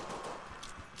get paid?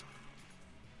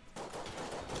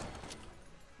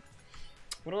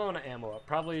 What do I want to ammo up?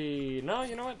 Probably... No,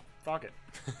 you know what? Fuck it.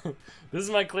 This is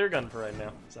my clear gun for right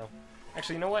now, so...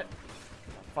 Actually, you know what?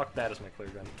 Fuck that as my clear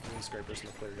gun. Moon Scraper's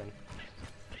my clear gun.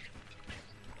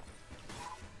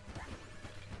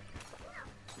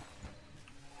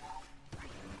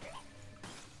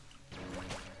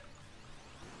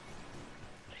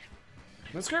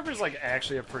 Moon Scraper's like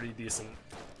actually a pretty decent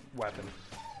weapon.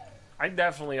 I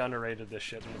definitely underrated this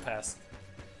shit in the past.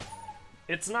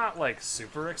 It's not like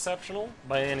super exceptional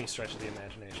by any stretch of the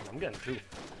imagination. I'm getting 2.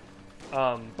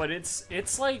 But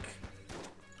it's like,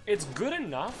 it's good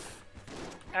enough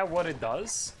at what it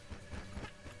does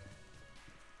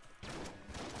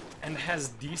and has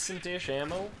decent-ish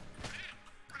ammo.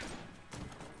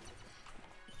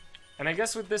 And I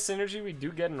guess with this synergy we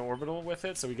do get an orbital with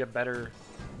it, so we get better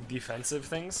defensive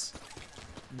things.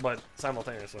 But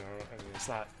simultaneously, I mean, it's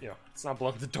not, you know, it's not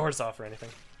blowing the doors off or anything.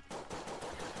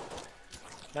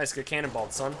 Nice, get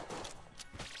cannonballed, son.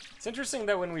 It's interesting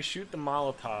that when we shoot the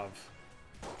Molotov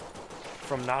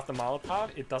from not the Molotov,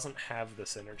 it doesn't have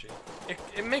this energy.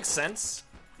 It makes sense.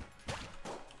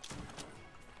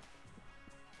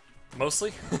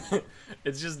 Mostly.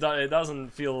 It's just, it doesn't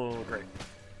feel great.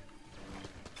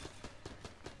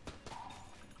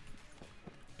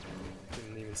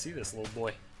 Didn't even see this little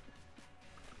boy.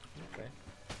 Okay.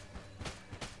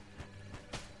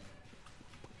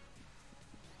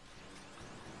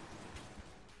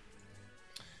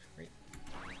 Great.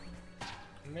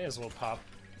 May as well pop.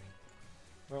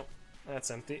 Well, that's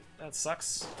empty. That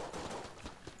sucks.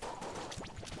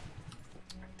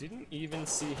 Didn't even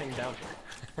see him down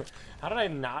here. How did I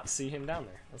not see him down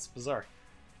there? That's bizarre.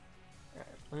 Alright,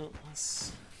 well,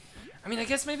 let's... I mean, I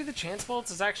guess maybe the chance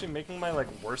bullets is actually making my, like,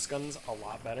 worst guns a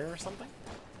lot better or something?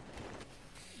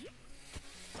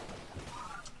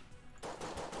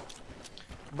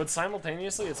 But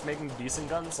simultaneously, it's making decent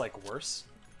guns, like, worse.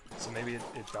 So maybe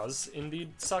it does indeed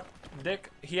suck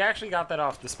dick. He actually got that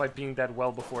off despite being dead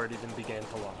well before it even began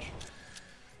to launch.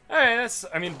 Alright, that's,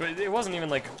 I mean, but it wasn't even,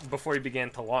 like, before he began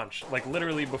to launch. Like,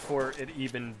 literally before it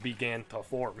even began to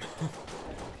form.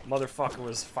 Motherfucker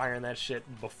was firing that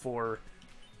shit before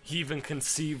he even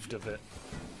conceived of it.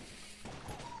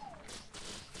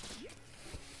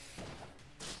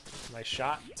 Nice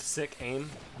shot. Sick aim.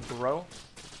 Bro.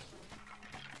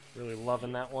 Really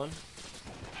loving that one.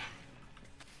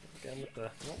 Again with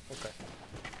the... Oh, okay.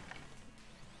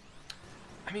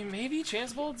 I mean, maybe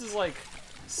chance bullets is, like...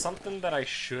 something that I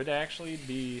should actually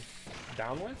be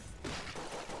down with?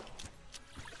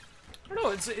 I don't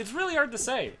know, it's really hard to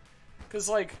say. Because,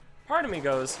 like, part of me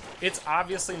goes, it's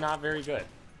obviously not very good.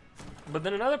 But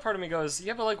then another part of me goes,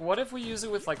 yeah, but, like, what if we use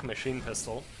it with, like, machine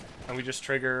pistol, and we just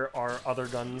trigger our other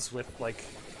guns with, like,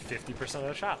 50% of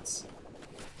the shots?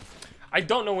 I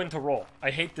don't know when to roll. I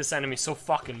hate this enemy so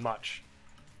fucking much.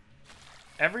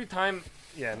 Every time...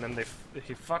 Yeah, and then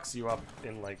he fucks you up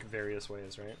in, like, various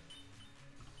ways, right?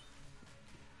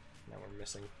 Now we're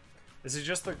missing. Is it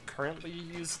just the currently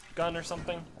used gun or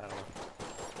something? I don't know.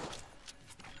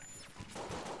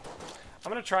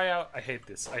 I'm gonna try out... I hate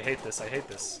this. I hate this. I hate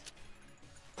this.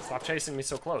 Stop chasing me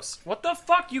so close. What the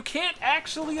fuck? You can't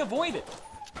actually avoid it!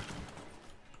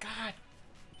 God.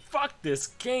 Fuck this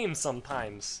game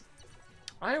sometimes.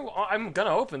 I'm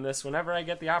gonna open this whenever I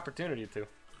get the opportunity to.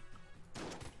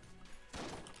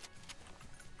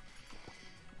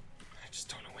 I just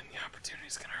don't know when the opportunity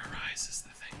is gonna arise is the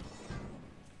thing.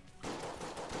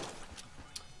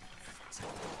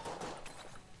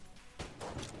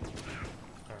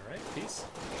 Alright, peace.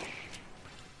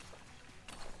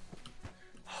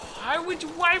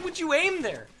 Why would you aim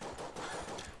there?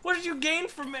 What did you gain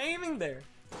from aiming there?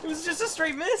 It was just a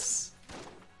straight miss.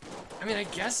 I mean, I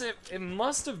guess it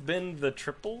must have been the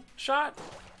triple shot,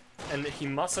 and he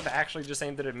must have actually just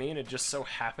aimed it at me, and it just so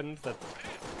happened that,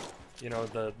 you know,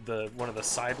 the one of the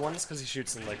side ones, because he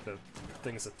shoots in, like, the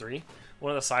things at 3,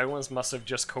 one of the side ones must have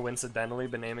just coincidentally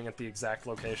been aiming at the exact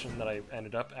location that I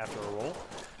ended up after a roll.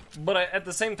 But at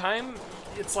the same time,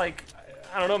 it's like,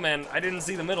 I don't know, man, I didn't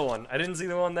see the middle one. I didn't see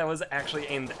the one that was actually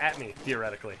aimed at me,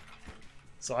 theoretically.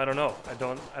 So I don't know. I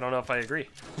don't know if I agree.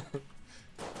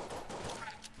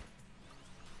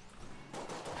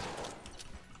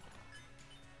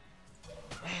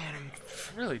 Man, I'm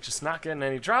really just not getting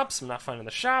any drops. I'm not finding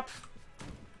the shop.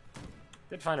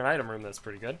 Did find an item room that's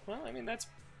pretty good. Well, I mean, that's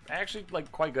actually,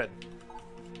 like, quite good.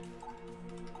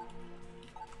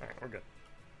 Alright, we're good.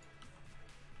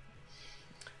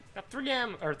 Got 3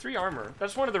 armor.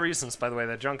 That's one of the reasons, by the way,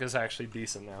 that junk is actually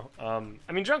decent now. I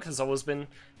mean, junk has always been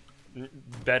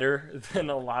better than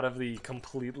a lot of the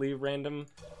completely random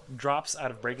drops out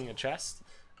of breaking a chest.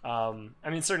 I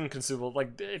mean, certain consumable,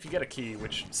 like, if you get a key,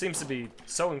 which seems to be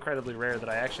so incredibly rare that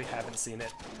I actually haven't seen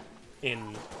it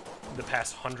in the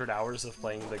past 100 hours of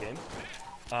playing the game.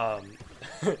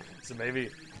 So maybe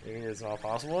it's not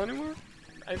possible anymore?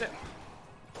 I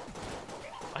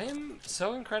am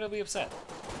so incredibly upset.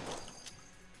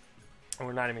 And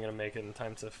we're not even gonna make it in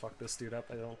time to fuck this dude up,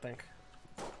 I don't think.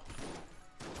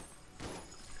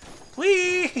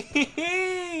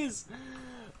 Please!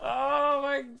 Oh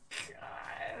my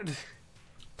god.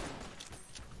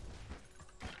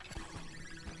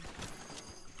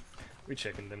 We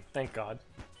chickened him, thank god.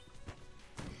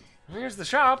 Here's the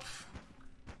shop.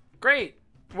 Great.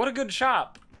 What a good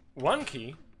shop. 1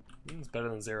 key. It's better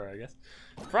than 0, I guess.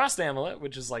 Frost amulet,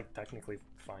 which is, like, technically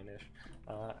fine-ish.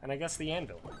 And I guess the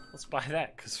anvil. Let's buy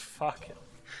that, because fuck it.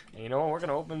 And you know what? We're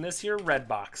gonna open this here red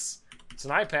box. It's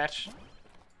an eye patch.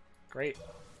 Great.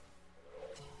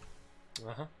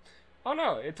 Uh-huh. Oh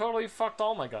no, it totally fucked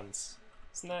all my guns.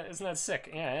 Isn't that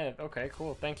sick? Yeah, okay,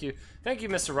 cool. Thank you. Thank you,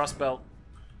 Mr. Rust Belt.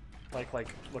 Like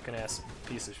looking ass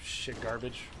piece of shit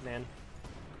garbage, man.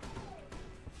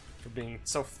 For being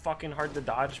so fucking hard to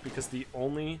dodge, because the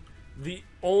only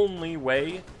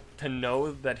way to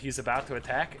know that he's about to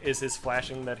attack is his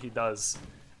flashing that he does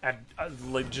at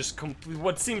like just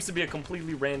what seems to be a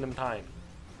completely random time.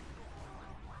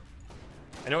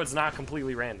 I know it's not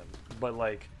completely random, but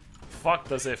like, fuck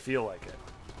does it feel like it.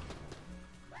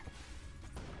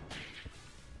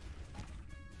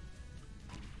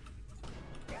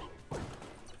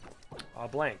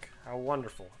 Blank. How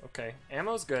wonderful. Okay,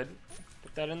 ammo's good.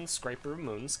 Put that in the Scraper of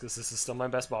Moons, because this is still my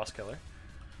best boss killer.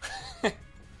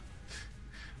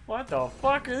 What the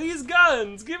fuck are these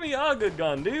guns? Give me a good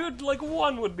gun, dude. Like,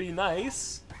 one would be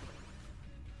nice.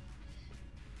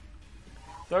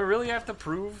 Do I really have to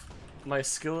prove my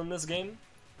skill in this game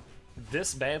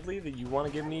this badly that you want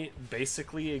to give me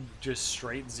basically just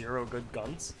straight 0 good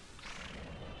guns?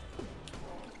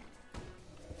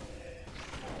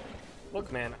 Look,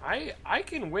 man, I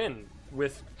can win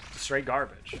with straight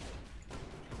garbage,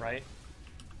 right?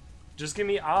 Just give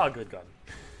me a good gun.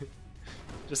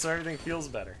 Just so everything feels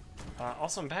better.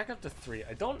 Also, I'm back up to 3.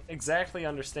 I don't exactly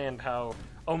understand how...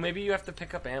 Oh, maybe you have to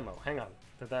pick up ammo. Hang on.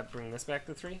 Did that bring this back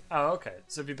to 3? Oh, okay.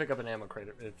 So if you pick up an ammo crate,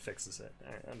 it fixes it.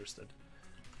 All right, understood.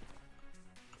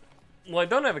 Well, I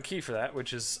don't have a key for that,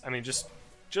 which is, I mean, it's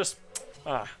just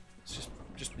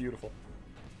beautiful.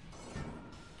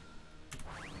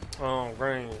 Oh,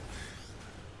 great.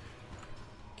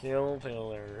 Kill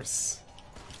pillars.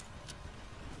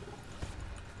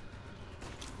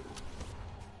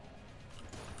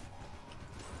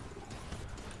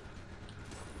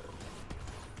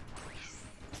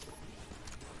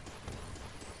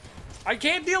 I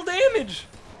can't deal damage!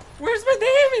 Where's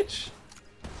my damage?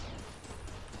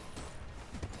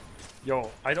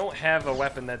 Yo, I don't have a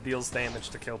weapon that deals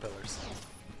damage to kill pillars.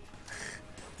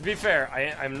 To be fair,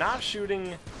 I'm not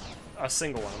shooting a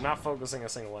single one. I'm not focusing a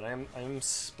single one. I'm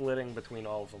splitting between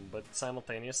all of them, but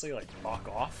simultaneously, like, fuck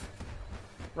off.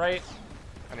 Right?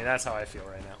 I mean, that's how I feel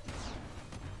right now.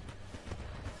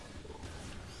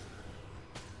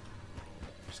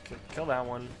 Just kill that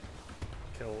one.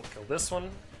 Kill this one.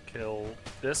 Kill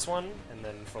this one, and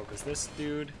then focus this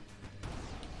dude.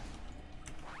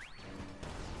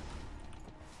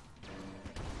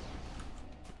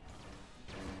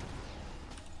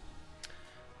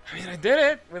 I mean, I did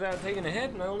it without taking a hit,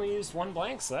 and I only used 1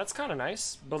 blank, so that's kind of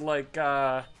nice. But like,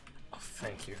 oh,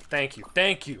 thank you, thank you,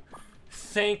 thank you,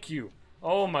 thank you.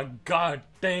 Oh my God,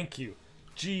 thank you,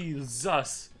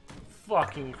 Jesus,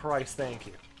 fucking Christ, thank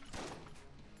you.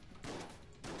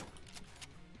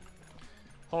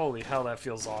 Holy hell, that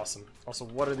feels awesome. Also,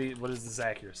 what is this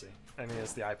accuracy? I mean,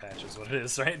 it's the eye patch is what it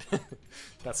is, right?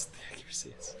 That's what the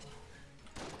accuracy is.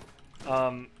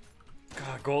 God,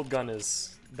 gold gun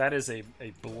is... That is a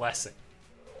blessing.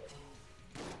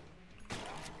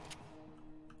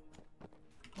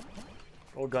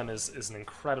 Gold gun is an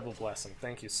incredible blessing.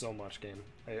 Thank you so much, game.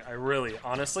 I really,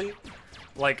 honestly,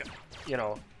 like, you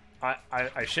know,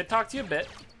 I shit-talked you a bit,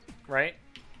 right?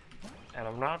 And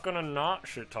I'm not gonna not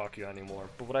shit-talk you anymore.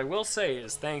 But what I will say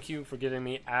is thank you for giving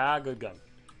me a good gun.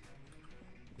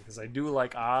 Because I do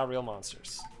like real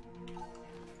monsters.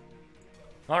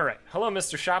 Alright, hello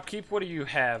Mr. Shopkeep, what do you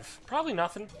have? Probably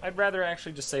nothing. I'd rather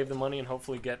actually just save the money and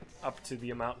hopefully get up to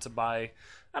the amount to buy,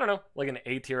 I don't know, like an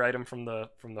A-tier item from the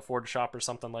Ford shop or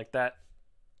something like that.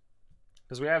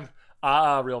 Because we have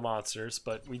real monsters,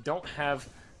 but we don't have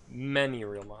many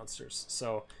real monsters.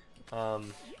 So,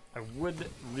 I would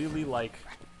really like...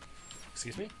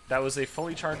 Excuse me? That was a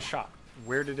fully charged shot.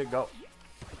 Where did it go?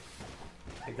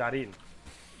 It got eaten.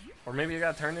 Or maybe it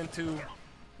got turned into...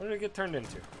 What did it get turned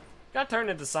into? It got turned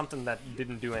into something that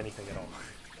didn't do anything at all.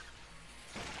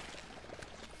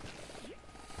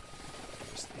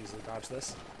 Just easily dodge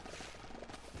this.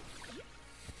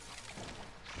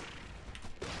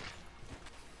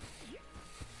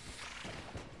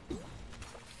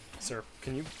 Sir,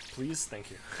 can you please?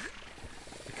 Thank you.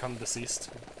 Become deceased.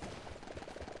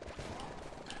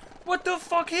 What the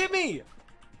fuck hit me?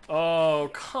 Oh,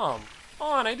 come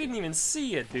on. I didn't even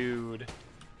see it, dude.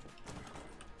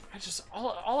 I just,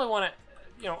 all I want to,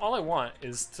 you know, all I want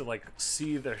is to, like,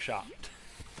 see their shot.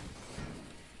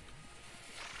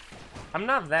 I'm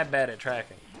not that bad at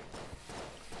tracking.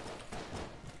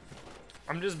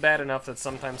 I'm just bad enough that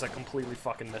sometimes I completely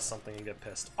fucking miss something and get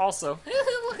pissed. Also,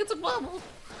 look, it's a bubble.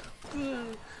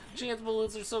 Chance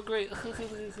bullets are so great. I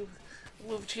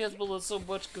love chance bullets so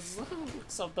much because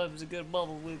sometimes you get a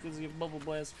bubble because you have bubble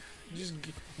blast. Just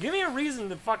give me a reason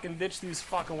to fucking ditch these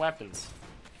fucking weapons.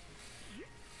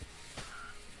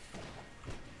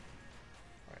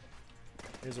 Alright.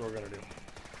 Here's what we're gonna do.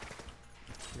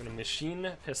 We're gonna machine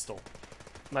pistol.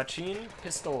 Machine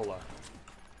pistola.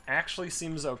 Actually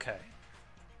seems okay.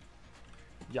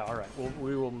 Yeah, alright.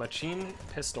 We will machine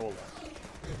pistola.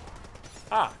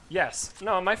 Ah, yes.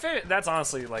 No, my favorite, that's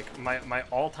honestly, like, my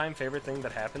all-time favorite thing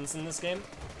that happens in this game.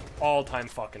 All-time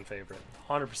fucking favorite.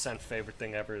 100% favorite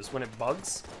thing ever is when it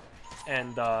bugs,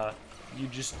 and, you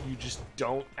just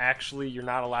don't actually, you're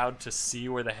not allowed to see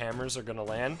where the hammers are gonna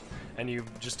land, and you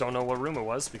just don't know what room it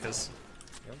was, because,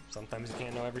 you know, sometimes you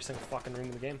can't know every single fucking room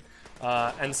in the game.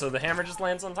 And so the hammer just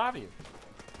lands on top of you.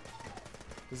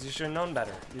 Because you should have known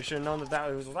better. You should have known that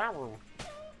it was that room. It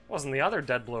wasn't the other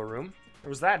dead blow room. It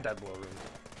was that dead blow room.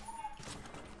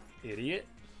 Idiot.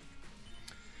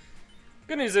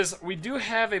 Good news is, we do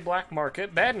have a black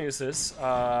market. Bad news is,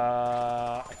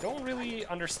 I don't really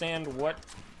understand what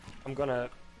I'm gonna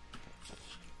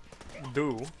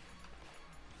do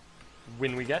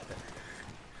when we get there.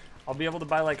 I'll be able to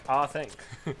buy, like, a thing.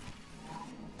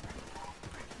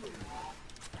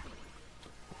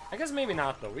 I guess maybe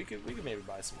not, though. We could maybe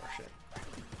buy some more shit.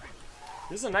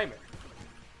 This is a nightmare.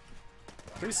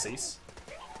 Please cease.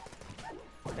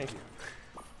 Thank you.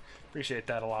 Appreciate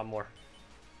that a lot more.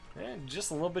 And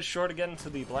just a little bit short to get into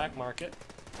the black market.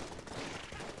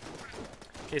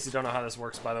 In case you don't know how this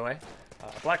works, by the way.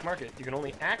 Black market, you can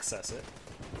only access it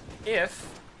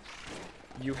if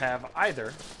you have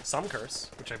either some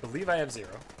curse, which I believe I have 0.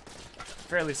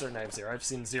 Fairly certain I have 0. I've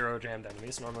seen 0 jammed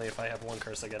enemies. Normally if I have 1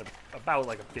 curse, I get about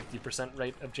like a 50%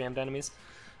 rate of jammed enemies.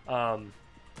 So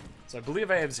I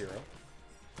believe I have 0.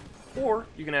 Or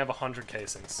you can have 100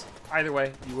 casings. Either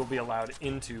way, you will be allowed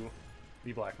into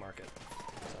the black market.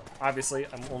 So obviously,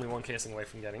 I'm only 1 casing away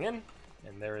from getting in,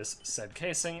 and there is said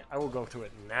casing. I will go to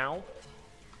it now.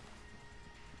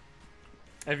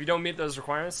 And if you don't meet those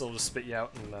requirements, it'll just spit you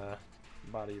out and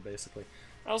body you, basically.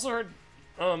 I also heard,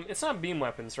 it's not beam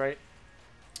weapons, right?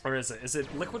 Or is it? Is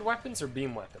it liquid weapons or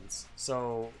beam weapons?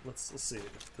 So, let's see.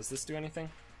 Does this do anything?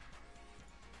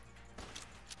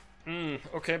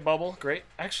 Okay, bubble, great.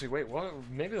 Actually, wait, what?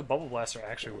 Maybe the bubble blaster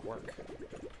actually would work.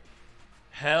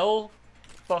 Hell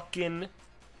fucking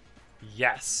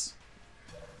yes.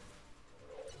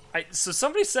 So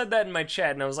somebody said that in my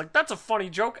chat, and I was like, that's a funny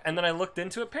joke, and then I looked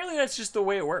into it. Apparently that's just the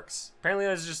way it works. Apparently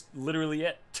that's just literally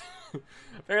it.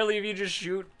 Apparently if you just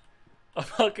shoot a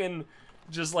fucking,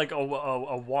 just like a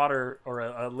water or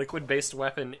a liquid-based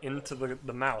weapon into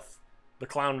the mouth, the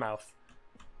clown mouth,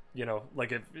 you know,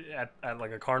 like at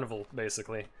like a carnival,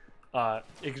 basically,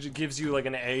 it gives you like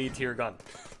an A tier gun.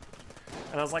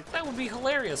 And I was like, that would be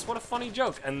hilarious, what a funny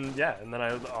joke. And yeah, and then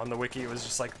on the wiki it was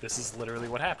just like, this is literally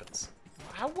what happens.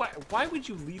 Why would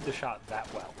you lead the shot that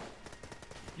well?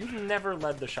 You've never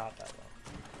led the shot that well.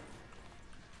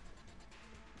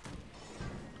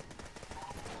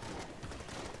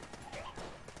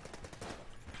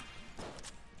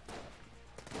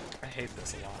 I hate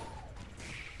this a lot.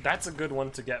 That's a good one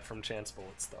to get from chance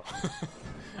bullets, though.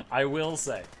 I will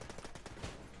say.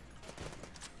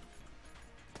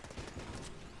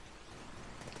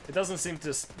 It doesn't seem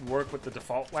to work with the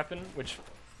default weapon, which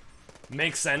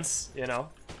makes sense, you know.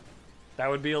 That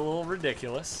would be a little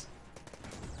ridiculous.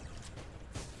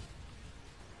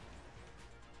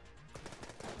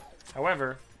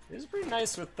 However, it is pretty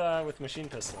nice with machine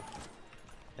pistol.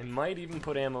 I might even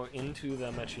put ammo into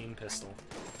the machine pistol,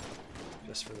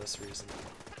 just for this reason.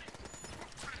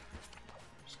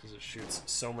 Just because it shoots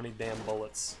so many damn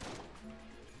bullets.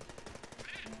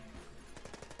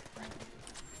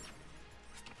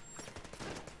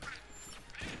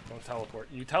 Don't teleport.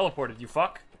 You teleported, you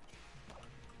fuck.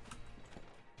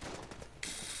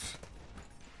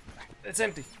 It's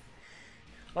empty.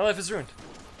 My life is ruined.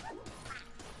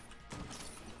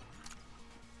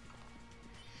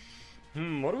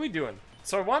 What are we doing?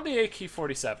 So I want the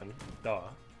AK-47, duh.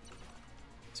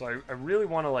 So I really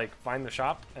want to, like, find the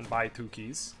shop and buy 2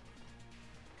 keys.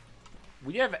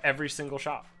 We have every single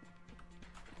shop.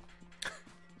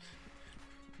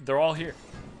 They're all here.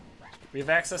 We have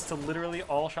access to literally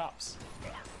all shops.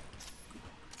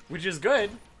 Which is good.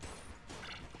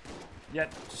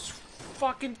 Yet, just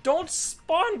fucking don't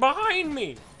spawn behind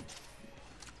me!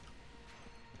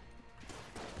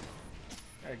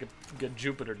 I get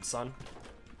Jupitered, son.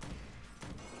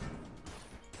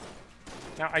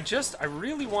 Now, I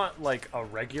really want, like, a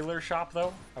regular shop,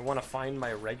 though. I want to find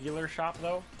my regular shop,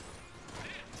 though.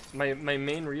 My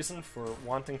main reason for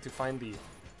wanting to find the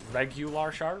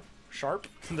regular sharp,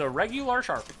 the regular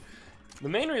sharp. The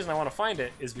main reason I want to find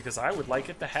it is because I would like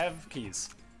it to have keys.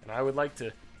 And I would like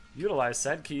to utilize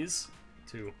said keys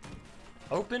to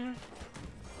open...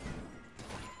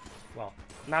 Well,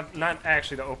 not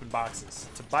actually to open boxes.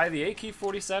 To buy the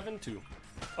AK-47 to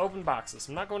open boxes.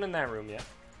 I'm not going in that room yet.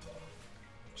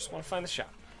 Just want to find the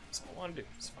shop. That's all I want to do,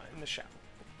 is find the shop.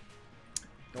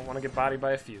 Don't want to get bodied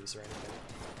by a fuse or anything.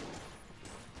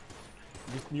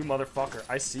 You motherfucker.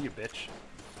 I see you, bitch.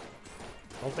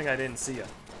 Don't think I didn't see you.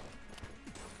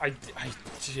 I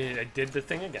did the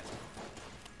thing again.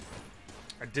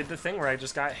 I did the thing where I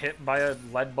just got hit by a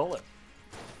lead bullet.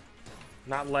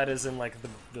 Not lead as in, like,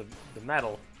 the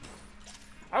metal.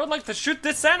 I would like to shoot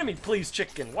this enemy, please,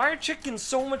 chicken. Why are chickens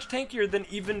so much tankier than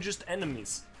even just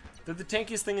enemies? They're the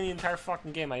tankiest thing in the entire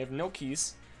fucking game. I have no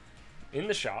keys in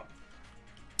the shop.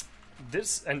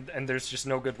 This, and there's just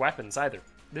no good weapons either.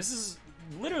 This is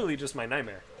literally just my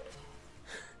nightmare.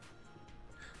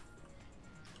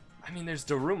 I mean, there's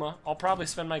Daruma. I'll probably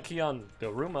spend my key on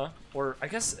Daruma. Or, I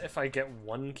guess if I get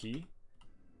one key,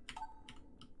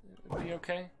 it would be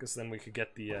okay. Because then we could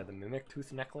get the Mimic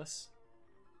Tooth Necklace.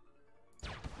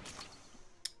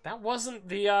 That wasn't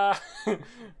the,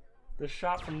 the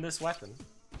shot from this weapon.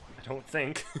 I don't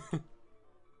think. A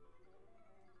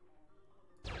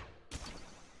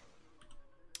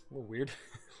little weird.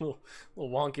 a little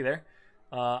wonky there.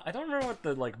 I don't remember what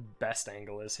the, like, best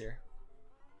angle is here.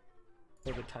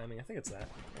 Or the timing. I think it's that.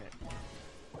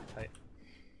 Alright. Tight.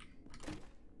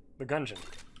 The Gungeon.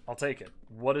 I'll take it.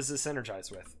 What does this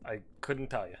energize with? I couldn't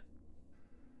tell you.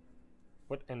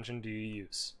 What engine do you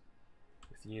use?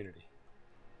 With Unity.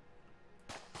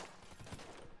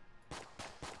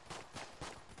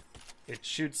 It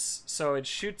shoots... So it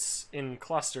shoots in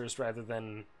clusters rather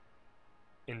than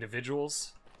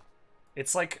individuals.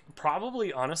 It's like,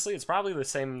 probably, honestly, it's probably the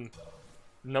same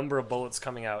number of bullets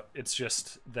coming out. It's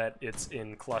just that it's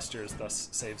in clusters, thus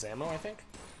saves ammo, I think.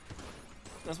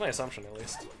 That's my assumption, at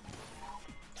least.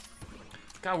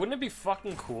 God, wouldn't it be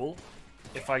fucking cool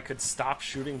if I could stop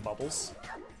shooting bubbles?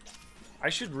 I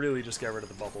should really just get rid of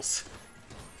the bubbles.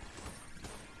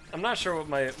 I'm not sure what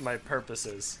my purpose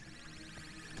is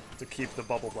to keep the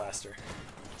bubble blaster.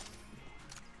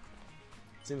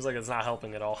 Seems like it's not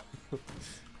helping at all.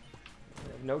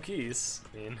 I have no keys.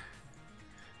 I mean,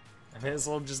 I may as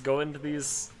well just go into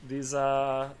these nice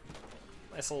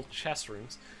little chest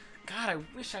rooms. God, I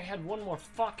wish I had one more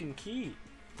fucking key.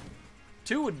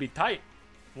 2 would be tight.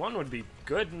 1 would be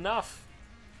good enough.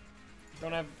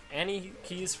 Don't have any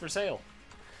keys for sale.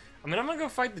 I mean, I'm gonna go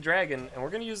fight the dragon, and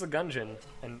we're gonna use the Gungeon,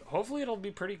 and hopefully it'll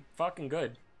be pretty fucking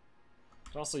good.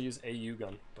 Could also use AU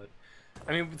gun, but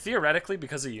I mean, theoretically,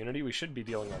 because of Unity, we should be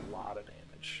dealing a lot of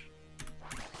damage.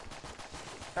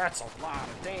 That's a lot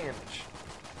of damage.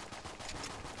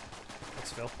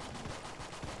 Thanks, Phil.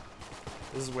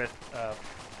 This is with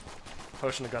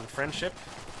Potion of Gun Friendship,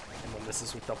 and then this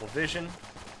is with Double Vision.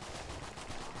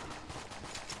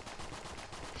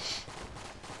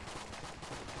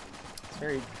 It's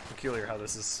very peculiar how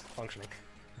this is functioning.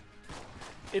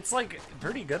 It's like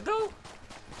pretty good though.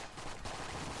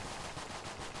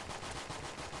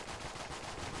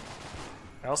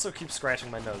 I also keep scratching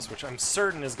my nose, which I'm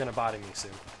certain is gonna body me soon.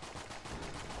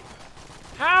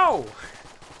 How?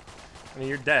 I mean,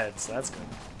 you're dead, so that's good.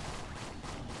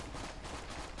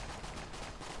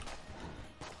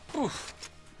 Oof.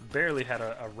 Barely had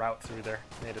a route through there.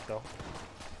 Made it though.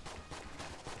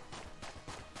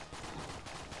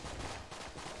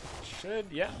 Should,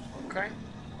 yeah, okay.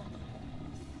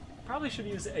 Probably should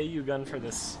use AU gun for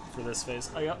this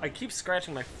phase. I keep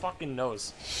scratching my fucking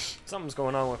nose. Something's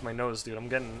going on with my nose, dude. I'm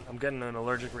getting an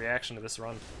allergic reaction to this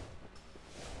run.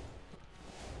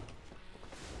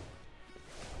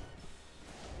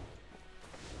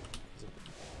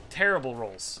 Terrible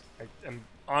rolls. I'm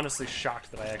honestly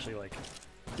shocked that I actually, like,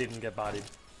 didn't get bodied.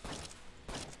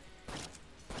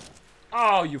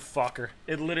 Oh, you fucker.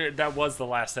 It literally, that was the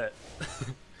last hit.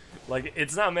 Like,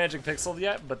 it's not magic pixeled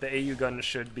yet, but the AU gun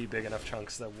should be big enough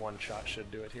chunks that one shot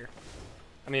should do it here.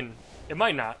 I mean, it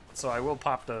might not, so I will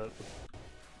pop the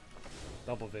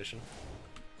double vision.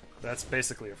 That's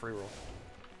basically a free roll.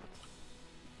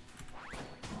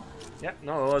 Yep,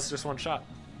 no, it was just one shot.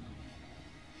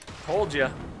 Told ya.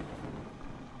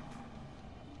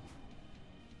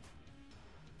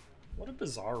 What a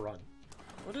bizarre run.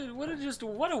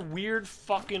 What a weird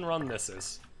fucking run this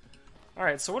is.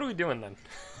 Alright, so what are we doing then?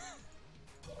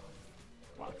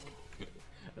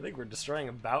 I think we're destroying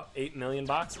about 8 million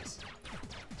boxes.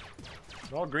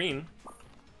 They're all green.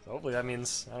 So hopefully that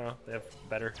means, I don't know, they have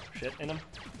better shit in them.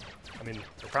 I mean,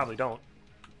 they probably don't.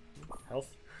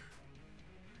 Health.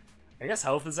 I guess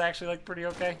health is actually, like, pretty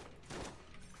okay.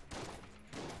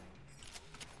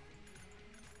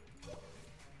 I'm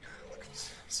so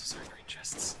sorry, green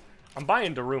chests. I'm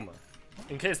buying Daruma.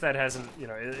 In case that hasn't, you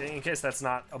know, in case that's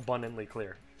not abundantly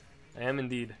clear. I am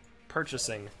indeed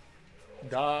purchasing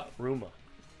Daruma.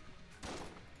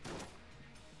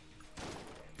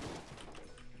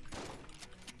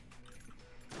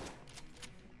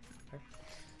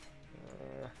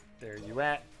 There you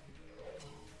at.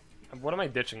 what am I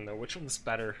ditching though? Which one's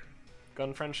better?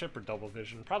 Gun friendship or double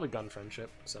vision? Probably gun friendship,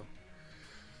 so.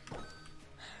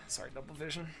 Sorry, double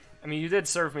vision. I mean, you did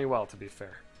serve me well, to be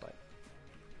fair, but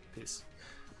peace.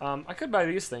 I could buy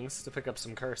these things to pick up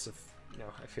some curse if, you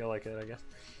know, I feel like it, I guess.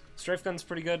 Strafe gun's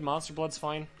pretty good. Monster blood's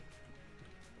fine.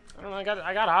 I don't know,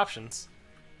 I got options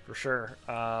for sure.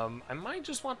 I might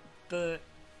just want the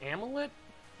amulet.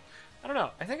 I don't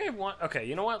know. I think I want. Okay,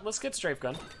 you know what? Let's get strafe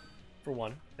gun for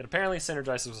one. It apparently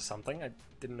synergizes with something. I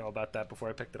didn't know about that before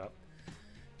I picked it up.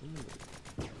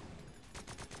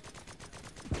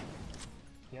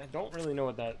 Yeah, I don't really know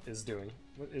what that is doing.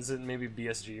 Is it maybe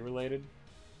BSG related?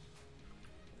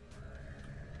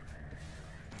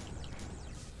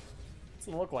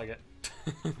 Doesn't look like it.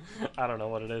 I don't know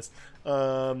what it is.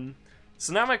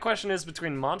 So now my question is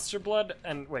between monster blood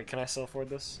and... Wait, can I still afford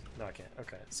this? No, I can't.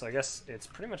 Okay, so I guess it's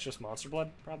pretty much just monster blood,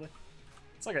 probably.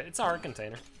 It's like it's a heart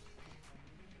container.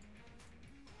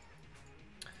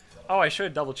 Oh, I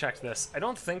should double check this. I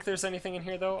don't think there's anything in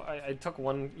here though. I took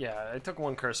one, yeah, I took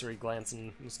one cursory glance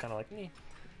and was kind of like,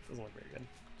 doesn't look very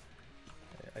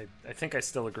good. I think I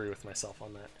still agree with myself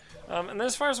on that. And then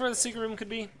as far as where the secret room could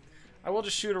be, I will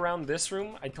just shoot around this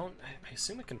room. I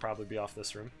assume it can probably be off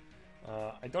this room.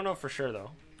 I don't know for sure though.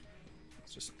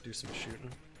 Let's just do some shooting.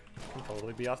 It can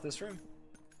totally be off this room.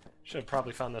 Should have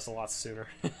probably found this a lot sooner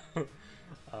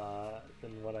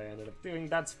than what I ended up doing.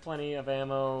 That's plenty of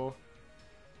ammo.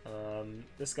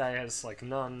 This guy has like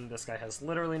none. This guy has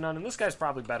literally none, and this guy's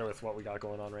probably better with what we got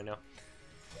going on right now.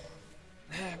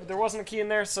 But there wasn't a key in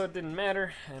there, so it didn't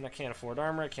matter. And I can't afford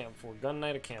armor. I can't afford gun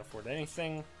knight. I can't afford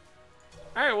anything.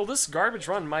 All right, well this garbage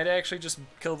run might actually just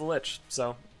kill the lich.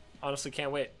 So honestly,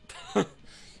 can't wait.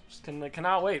 Just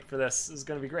cannot wait for this. This is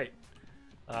gonna be great.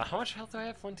 How much health do I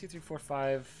have? 1, 2, 3, 4,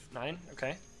 5, 9.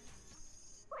 Okay.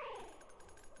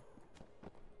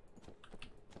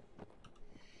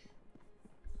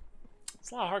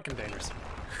 It's a lot of heart containers.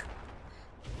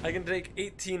 I can take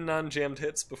 18 non-jammed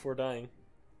hits before dying.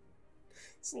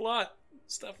 It's a lot.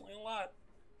 It's definitely a lot.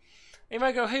 You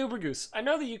might go, hey UberGoose, I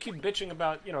know that you keep bitching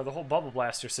about, you know, the whole bubble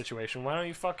blaster situation. Why don't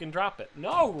you fucking drop it?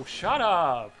 No, shut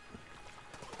up.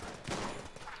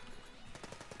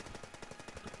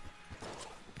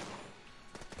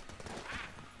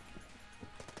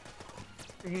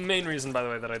 The main reason, by the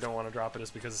way, that I don't want to drop it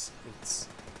is because it's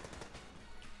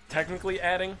technically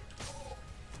adding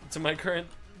to my current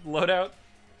loadout.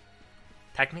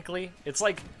 Technically, it's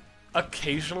like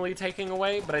occasionally taking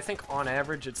away, but I think on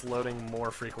average it's loading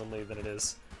more frequently than it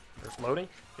is. Or loading?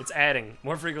 It's adding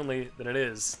more frequently than it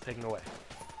is taking away.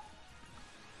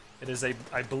 It is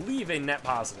I believe, a net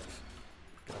positive.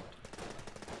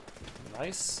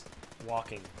 Nice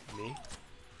walking, me.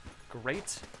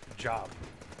 Great job.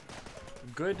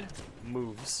 Good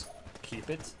moves. Keep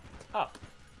it up.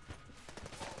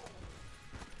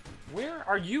 Where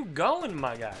are you going,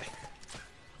 my guy?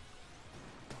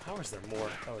 How is there more?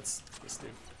 Oh, it's this dude.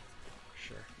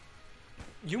 Sure.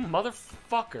 You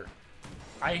motherfucker.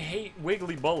 I hate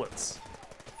wiggly bullets.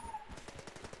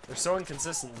 They're so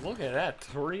inconsistent. Look at that.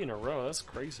 3 in a row. That's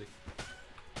crazy.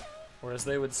 Or as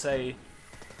they would say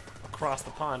across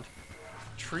the pond,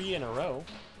 tree in a row.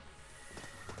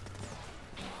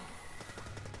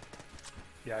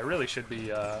 Yeah, I really should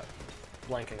be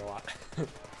blanking a lot.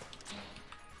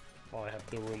 While I have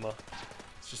Daruma.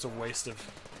 It's just a waste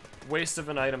of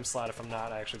an item slot if I'm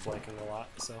not actually blanking a lot,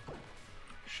 so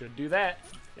should do that.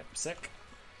 Yep, sick.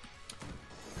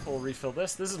 We'll refill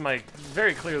this. This is my,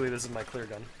 very clearly this is my clear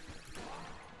gun.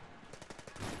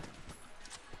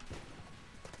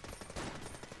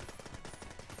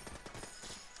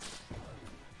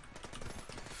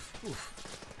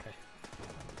 Oof. Okay.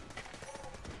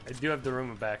 I do have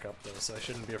Daruma backup though, so I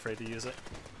shouldn't be afraid to use it.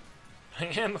 I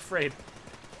am afraid.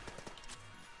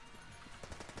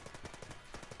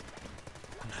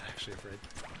 Actually afraid.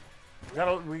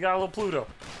 We got a little Pluto.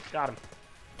 Got him.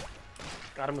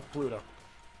 Got him with Pluto.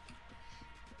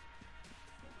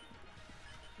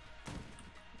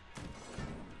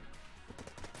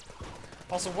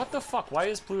 Also, what the fuck? Why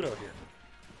is Pluto here?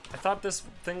 I thought this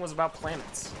thing was about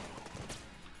planets.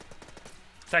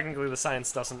 Technically, the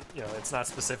science doesn't, you know, it's not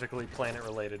specifically planet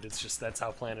related. It's just that's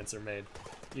how planets are made.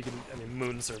 You can, I mean,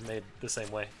 moons are made the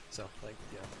same way. So, like,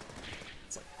 yeah.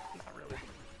 It's like,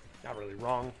 not really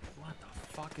wrong. What the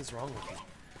fuck is wrong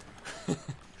with me?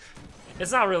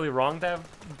 It's not really wrong to have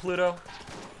Pluto,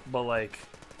 but like,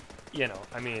 you know,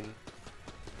 I mean,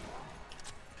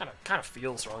 kind of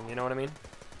feels wrong. You know what I mean?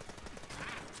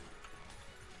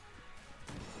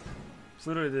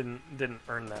 Pluto didn't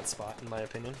earn that spot, in my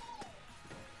opinion.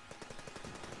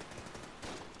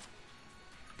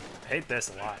 I hate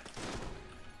this a lot.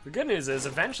 The good news is,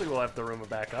 eventually we'll have the Daruma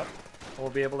back up, and we'll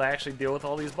be able to actually deal with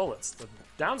all these bullets. The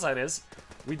downside is,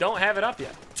 we don't have it up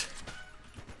yet.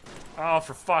 Oh,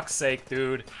 for fuck's sake,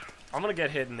 dude. I'm gonna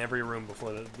get hit in every room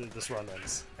before this run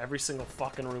ends. Every single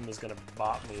fucking room is gonna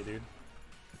bop me, dude.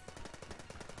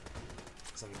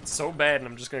 'Cause I'm so bad, and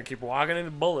I'm just gonna keep walking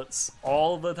into bullets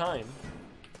all the time.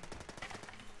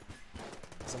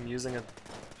 'Cause I'm using a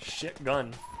shit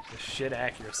gun with shit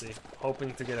accuracy,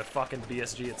 hoping to get a fucking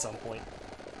BSG at some point.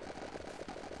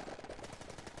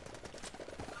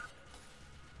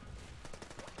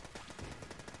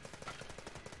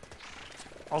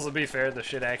 Also, to be fair, the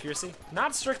shit accuracy,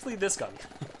 not strictly this gun.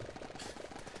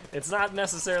 It's not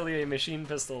necessarily a machine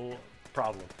pistol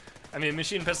problem. I mean,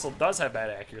 machine pistol does have bad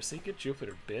accuracy. Get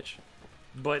Jupiter, bitch.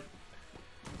 But,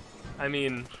 I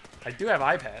mean, I do have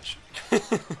eye patch.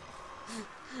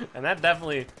 And that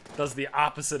definitely does the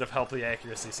opposite of help the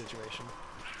accuracy situation.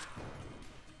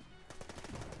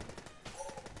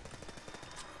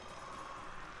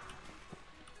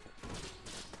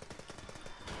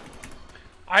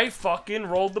 I fucking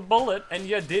rolled the bullet, and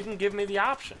you didn't give me the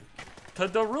option to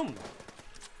Daruma.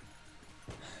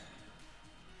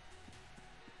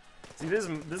 See, this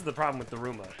is the problem with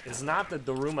Daruma. It's not that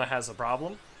Daruma has a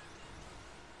problem.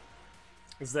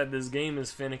 It's that this game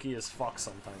is finicky as fuck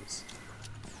sometimes.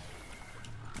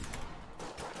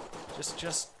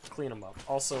 Just clean them up.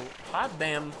 Also, hot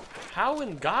damn, how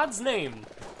in God's name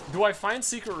do I find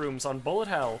secret rooms on Bullet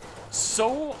Hell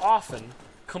so often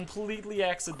completely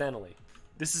accidentally?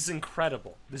 This is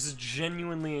incredible. This is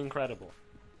genuinely incredible.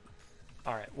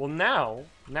 Alright, well now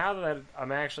that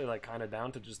I'm actually like kind of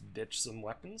down to just ditch some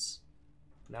weapons,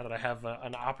 now that I have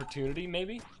an opportunity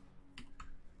maybe,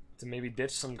 to maybe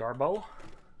ditch some Garbo.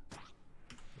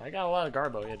 I got a lot of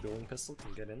Garbo. Yeah, dueling pistol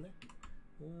can get in there.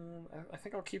 I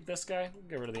think I'll keep this guy.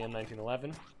 Get rid of the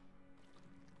M1911.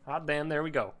 Hot damn, there we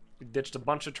go. We ditched a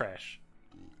bunch of trash.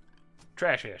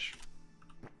 Trash-ish.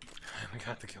 We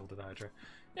got the kill to Hydra.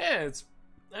 Yeah, it's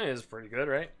pretty good,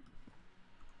 right?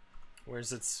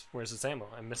 Where's its ammo?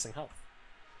 I'm missing health.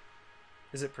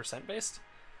 Is it percent based?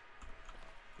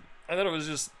 I thought it was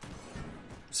just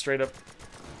straight up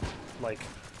like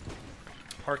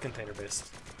heart container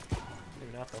based.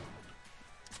 Maybe not though.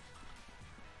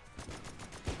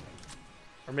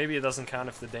 Or maybe it doesn't count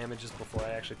if the damage is before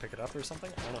I actually pick it up or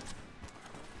something? I don't know.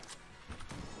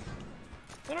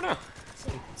 I don't know.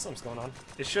 Something's going on.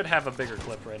 It should have a bigger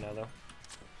clip right now though.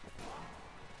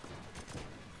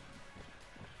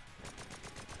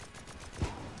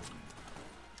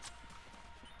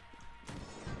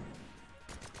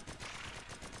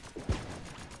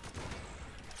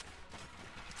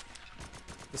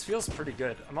 This feels pretty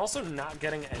good. I'm also not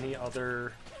getting any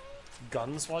other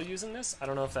guns while using this. I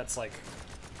don't know if that's like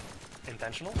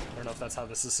intentional. I don't know if that's how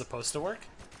this is supposed to work.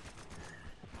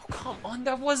 Oh, come on,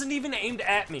 that wasn't even aimed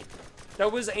at me.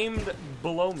 That was aimed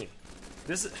below me.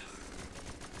 It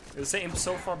was aimed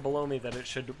so far below me that it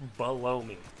should below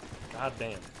me. God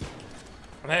damn.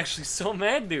 I'm actually so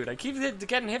mad, dude. I keep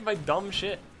getting hit by dumb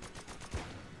shit.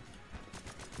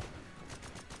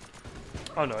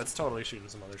 Oh no, it's totally shooting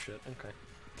some other shit. Okay.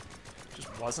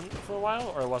 Just wasn't for a while,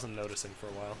 or I wasn't noticing for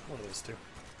a while. One of those two.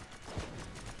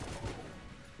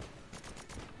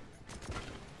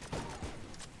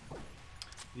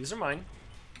 These are mine.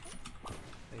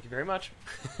 Thank you very much.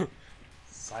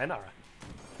 Sayonara.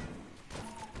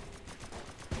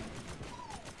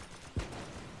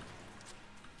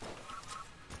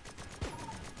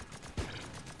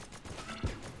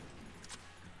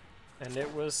 And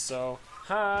it was so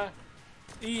high.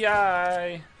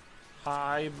 EI.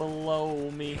 High below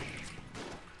me.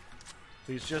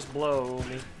 Please just blow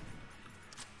me.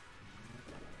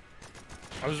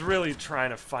 I was really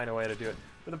trying to find a way to do it.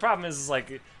 But the problem is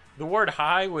like, the word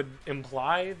high would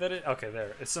imply that it... Okay,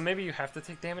 there. So maybe you have to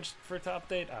take damage for it to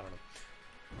update? I don't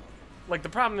know. Like, the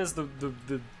problem is the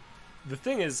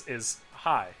thing is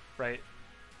high, right?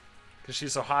 Because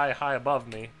she's so high above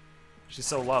me. She's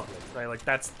so lovely, right? Like,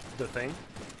 that's the thing.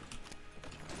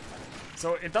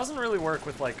 So it doesn't really work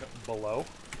with, like, below.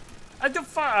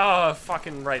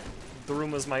 Fucking right.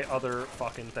 Daruma's my other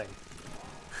fucking thing.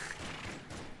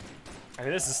 I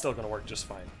mean, this is still gonna work just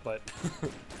fine, but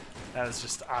that is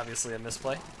just obviously a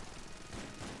misplay.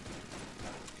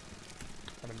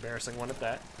 An embarrassing one at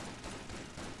that.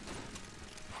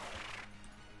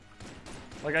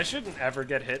 Like, I shouldn't ever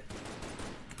get hit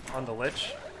on the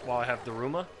Lich while I have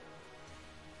Daruma.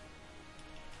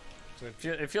 So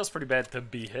it feels pretty bad to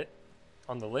be hit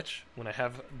on the Lich when I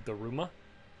have Daruma.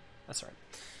 That's right.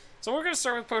 So we're gonna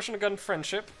start with Potion of Gun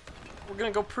Friendship. We're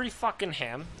gonna go pretty fucking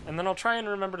ham, and then I'll try and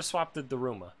remember to swap the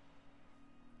Daruma.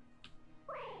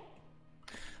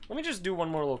 Let me just do one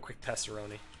more little quick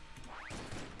tesseroni.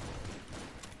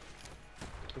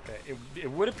 Okay,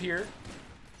 it would appear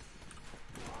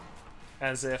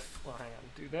as if, well, hang on,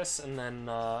 do this, and then,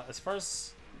 as far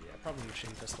as, yeah, probably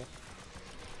machine pistol.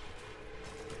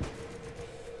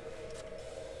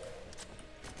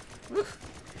 Woo.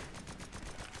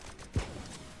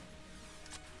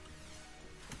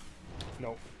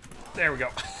 Nope. There we go.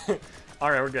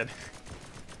 Alright, we're good.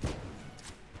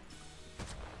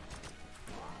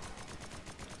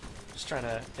 Just trying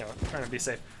to, you know, trying to be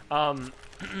safe.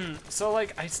 So,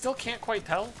 like, I still can't quite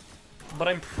tell, but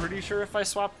I'm pretty sure if I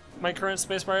swap my current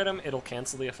spacebar item, it'll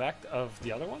cancel the effect of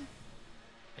the other one.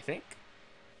 I think.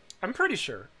 I'm pretty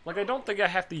sure. Like, I don't think I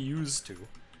have to use two.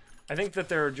 I think that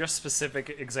there are just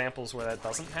specific examples where that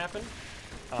doesn't happen.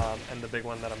 And the big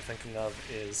one that I'm thinking of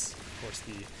is, of course,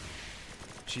 the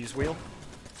cheese wheel.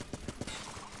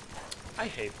 I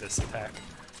hate this attack.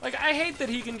 Like, I hate that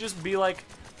he can just be like,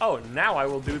 oh, now I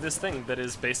will do this thing that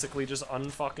is basically just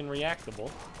unfucking reactable.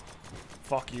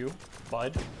 Fuck you,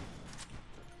 bud.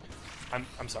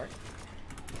 I'm sorry.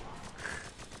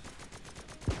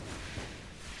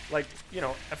 Like, you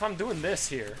know, if I'm doing this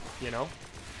here, you know,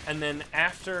 and then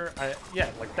after yeah,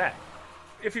 like that.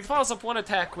 If he follows up one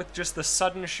attack with just the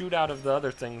sudden shootout of the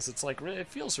other things, it's like, it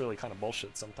feels really kind of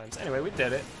bullshit sometimes. Anyway, we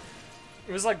did it.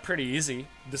 It was like pretty easy,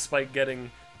 despite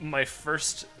getting my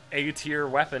first A-tier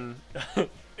weapon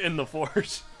in the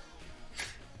Forge.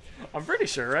 I'm pretty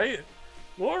sure, right?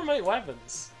 What were my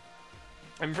weapons?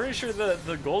 I'm pretty sure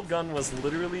the gold gun was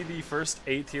literally the first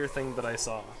A-tier thing that I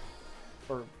saw.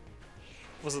 Or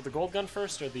was it the gold gun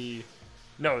first or the...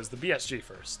 No, it was the BSG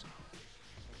first.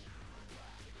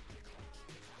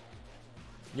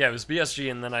 Yeah, it was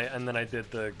BSG and then I did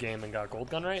the game and got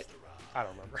gold gun, right? I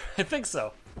don't remember. I think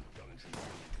so.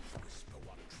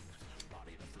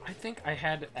 I think I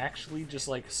had actually just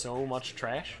like so much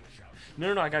trash.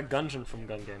 No, I got Gungeon from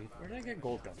Gun Game. Where did I get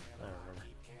gold gun? I don't remember.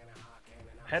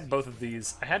 I had both of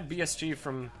these. I had BSG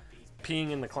from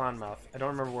peeing in the clown mouth. I don't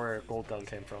remember where gold gun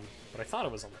came from, but I thought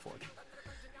it was on the Forge.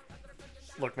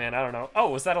 Look, man, I don't know. Oh,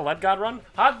 was that a Lead God run?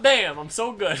 Hot damn, I'm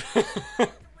so good.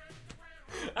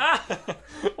 Ah,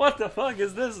 what the fuck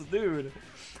is this, dude?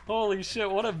 Holy shit,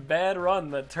 what a bad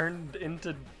run that turned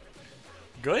into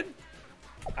good?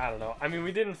 I don't know. I mean,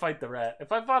 we didn't fight the rat.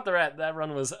 If I fought the rat, that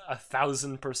run was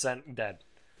 1000% dead.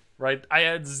 Right? I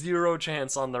had 0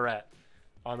 chance on the rat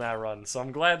on that run. So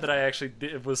I'm glad that I actually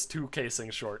did, it was 2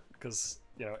 casings short, because,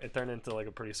 you know, it turned into like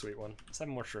a pretty sweet one.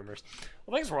 7 more streamers.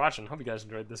 Well, thanks for watching. Hope you guys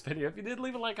enjoyed this video. If you did,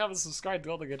 leave a like, comment, subscribe,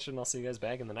 do all the good shit, and I'll see you guys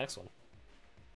back in the next one.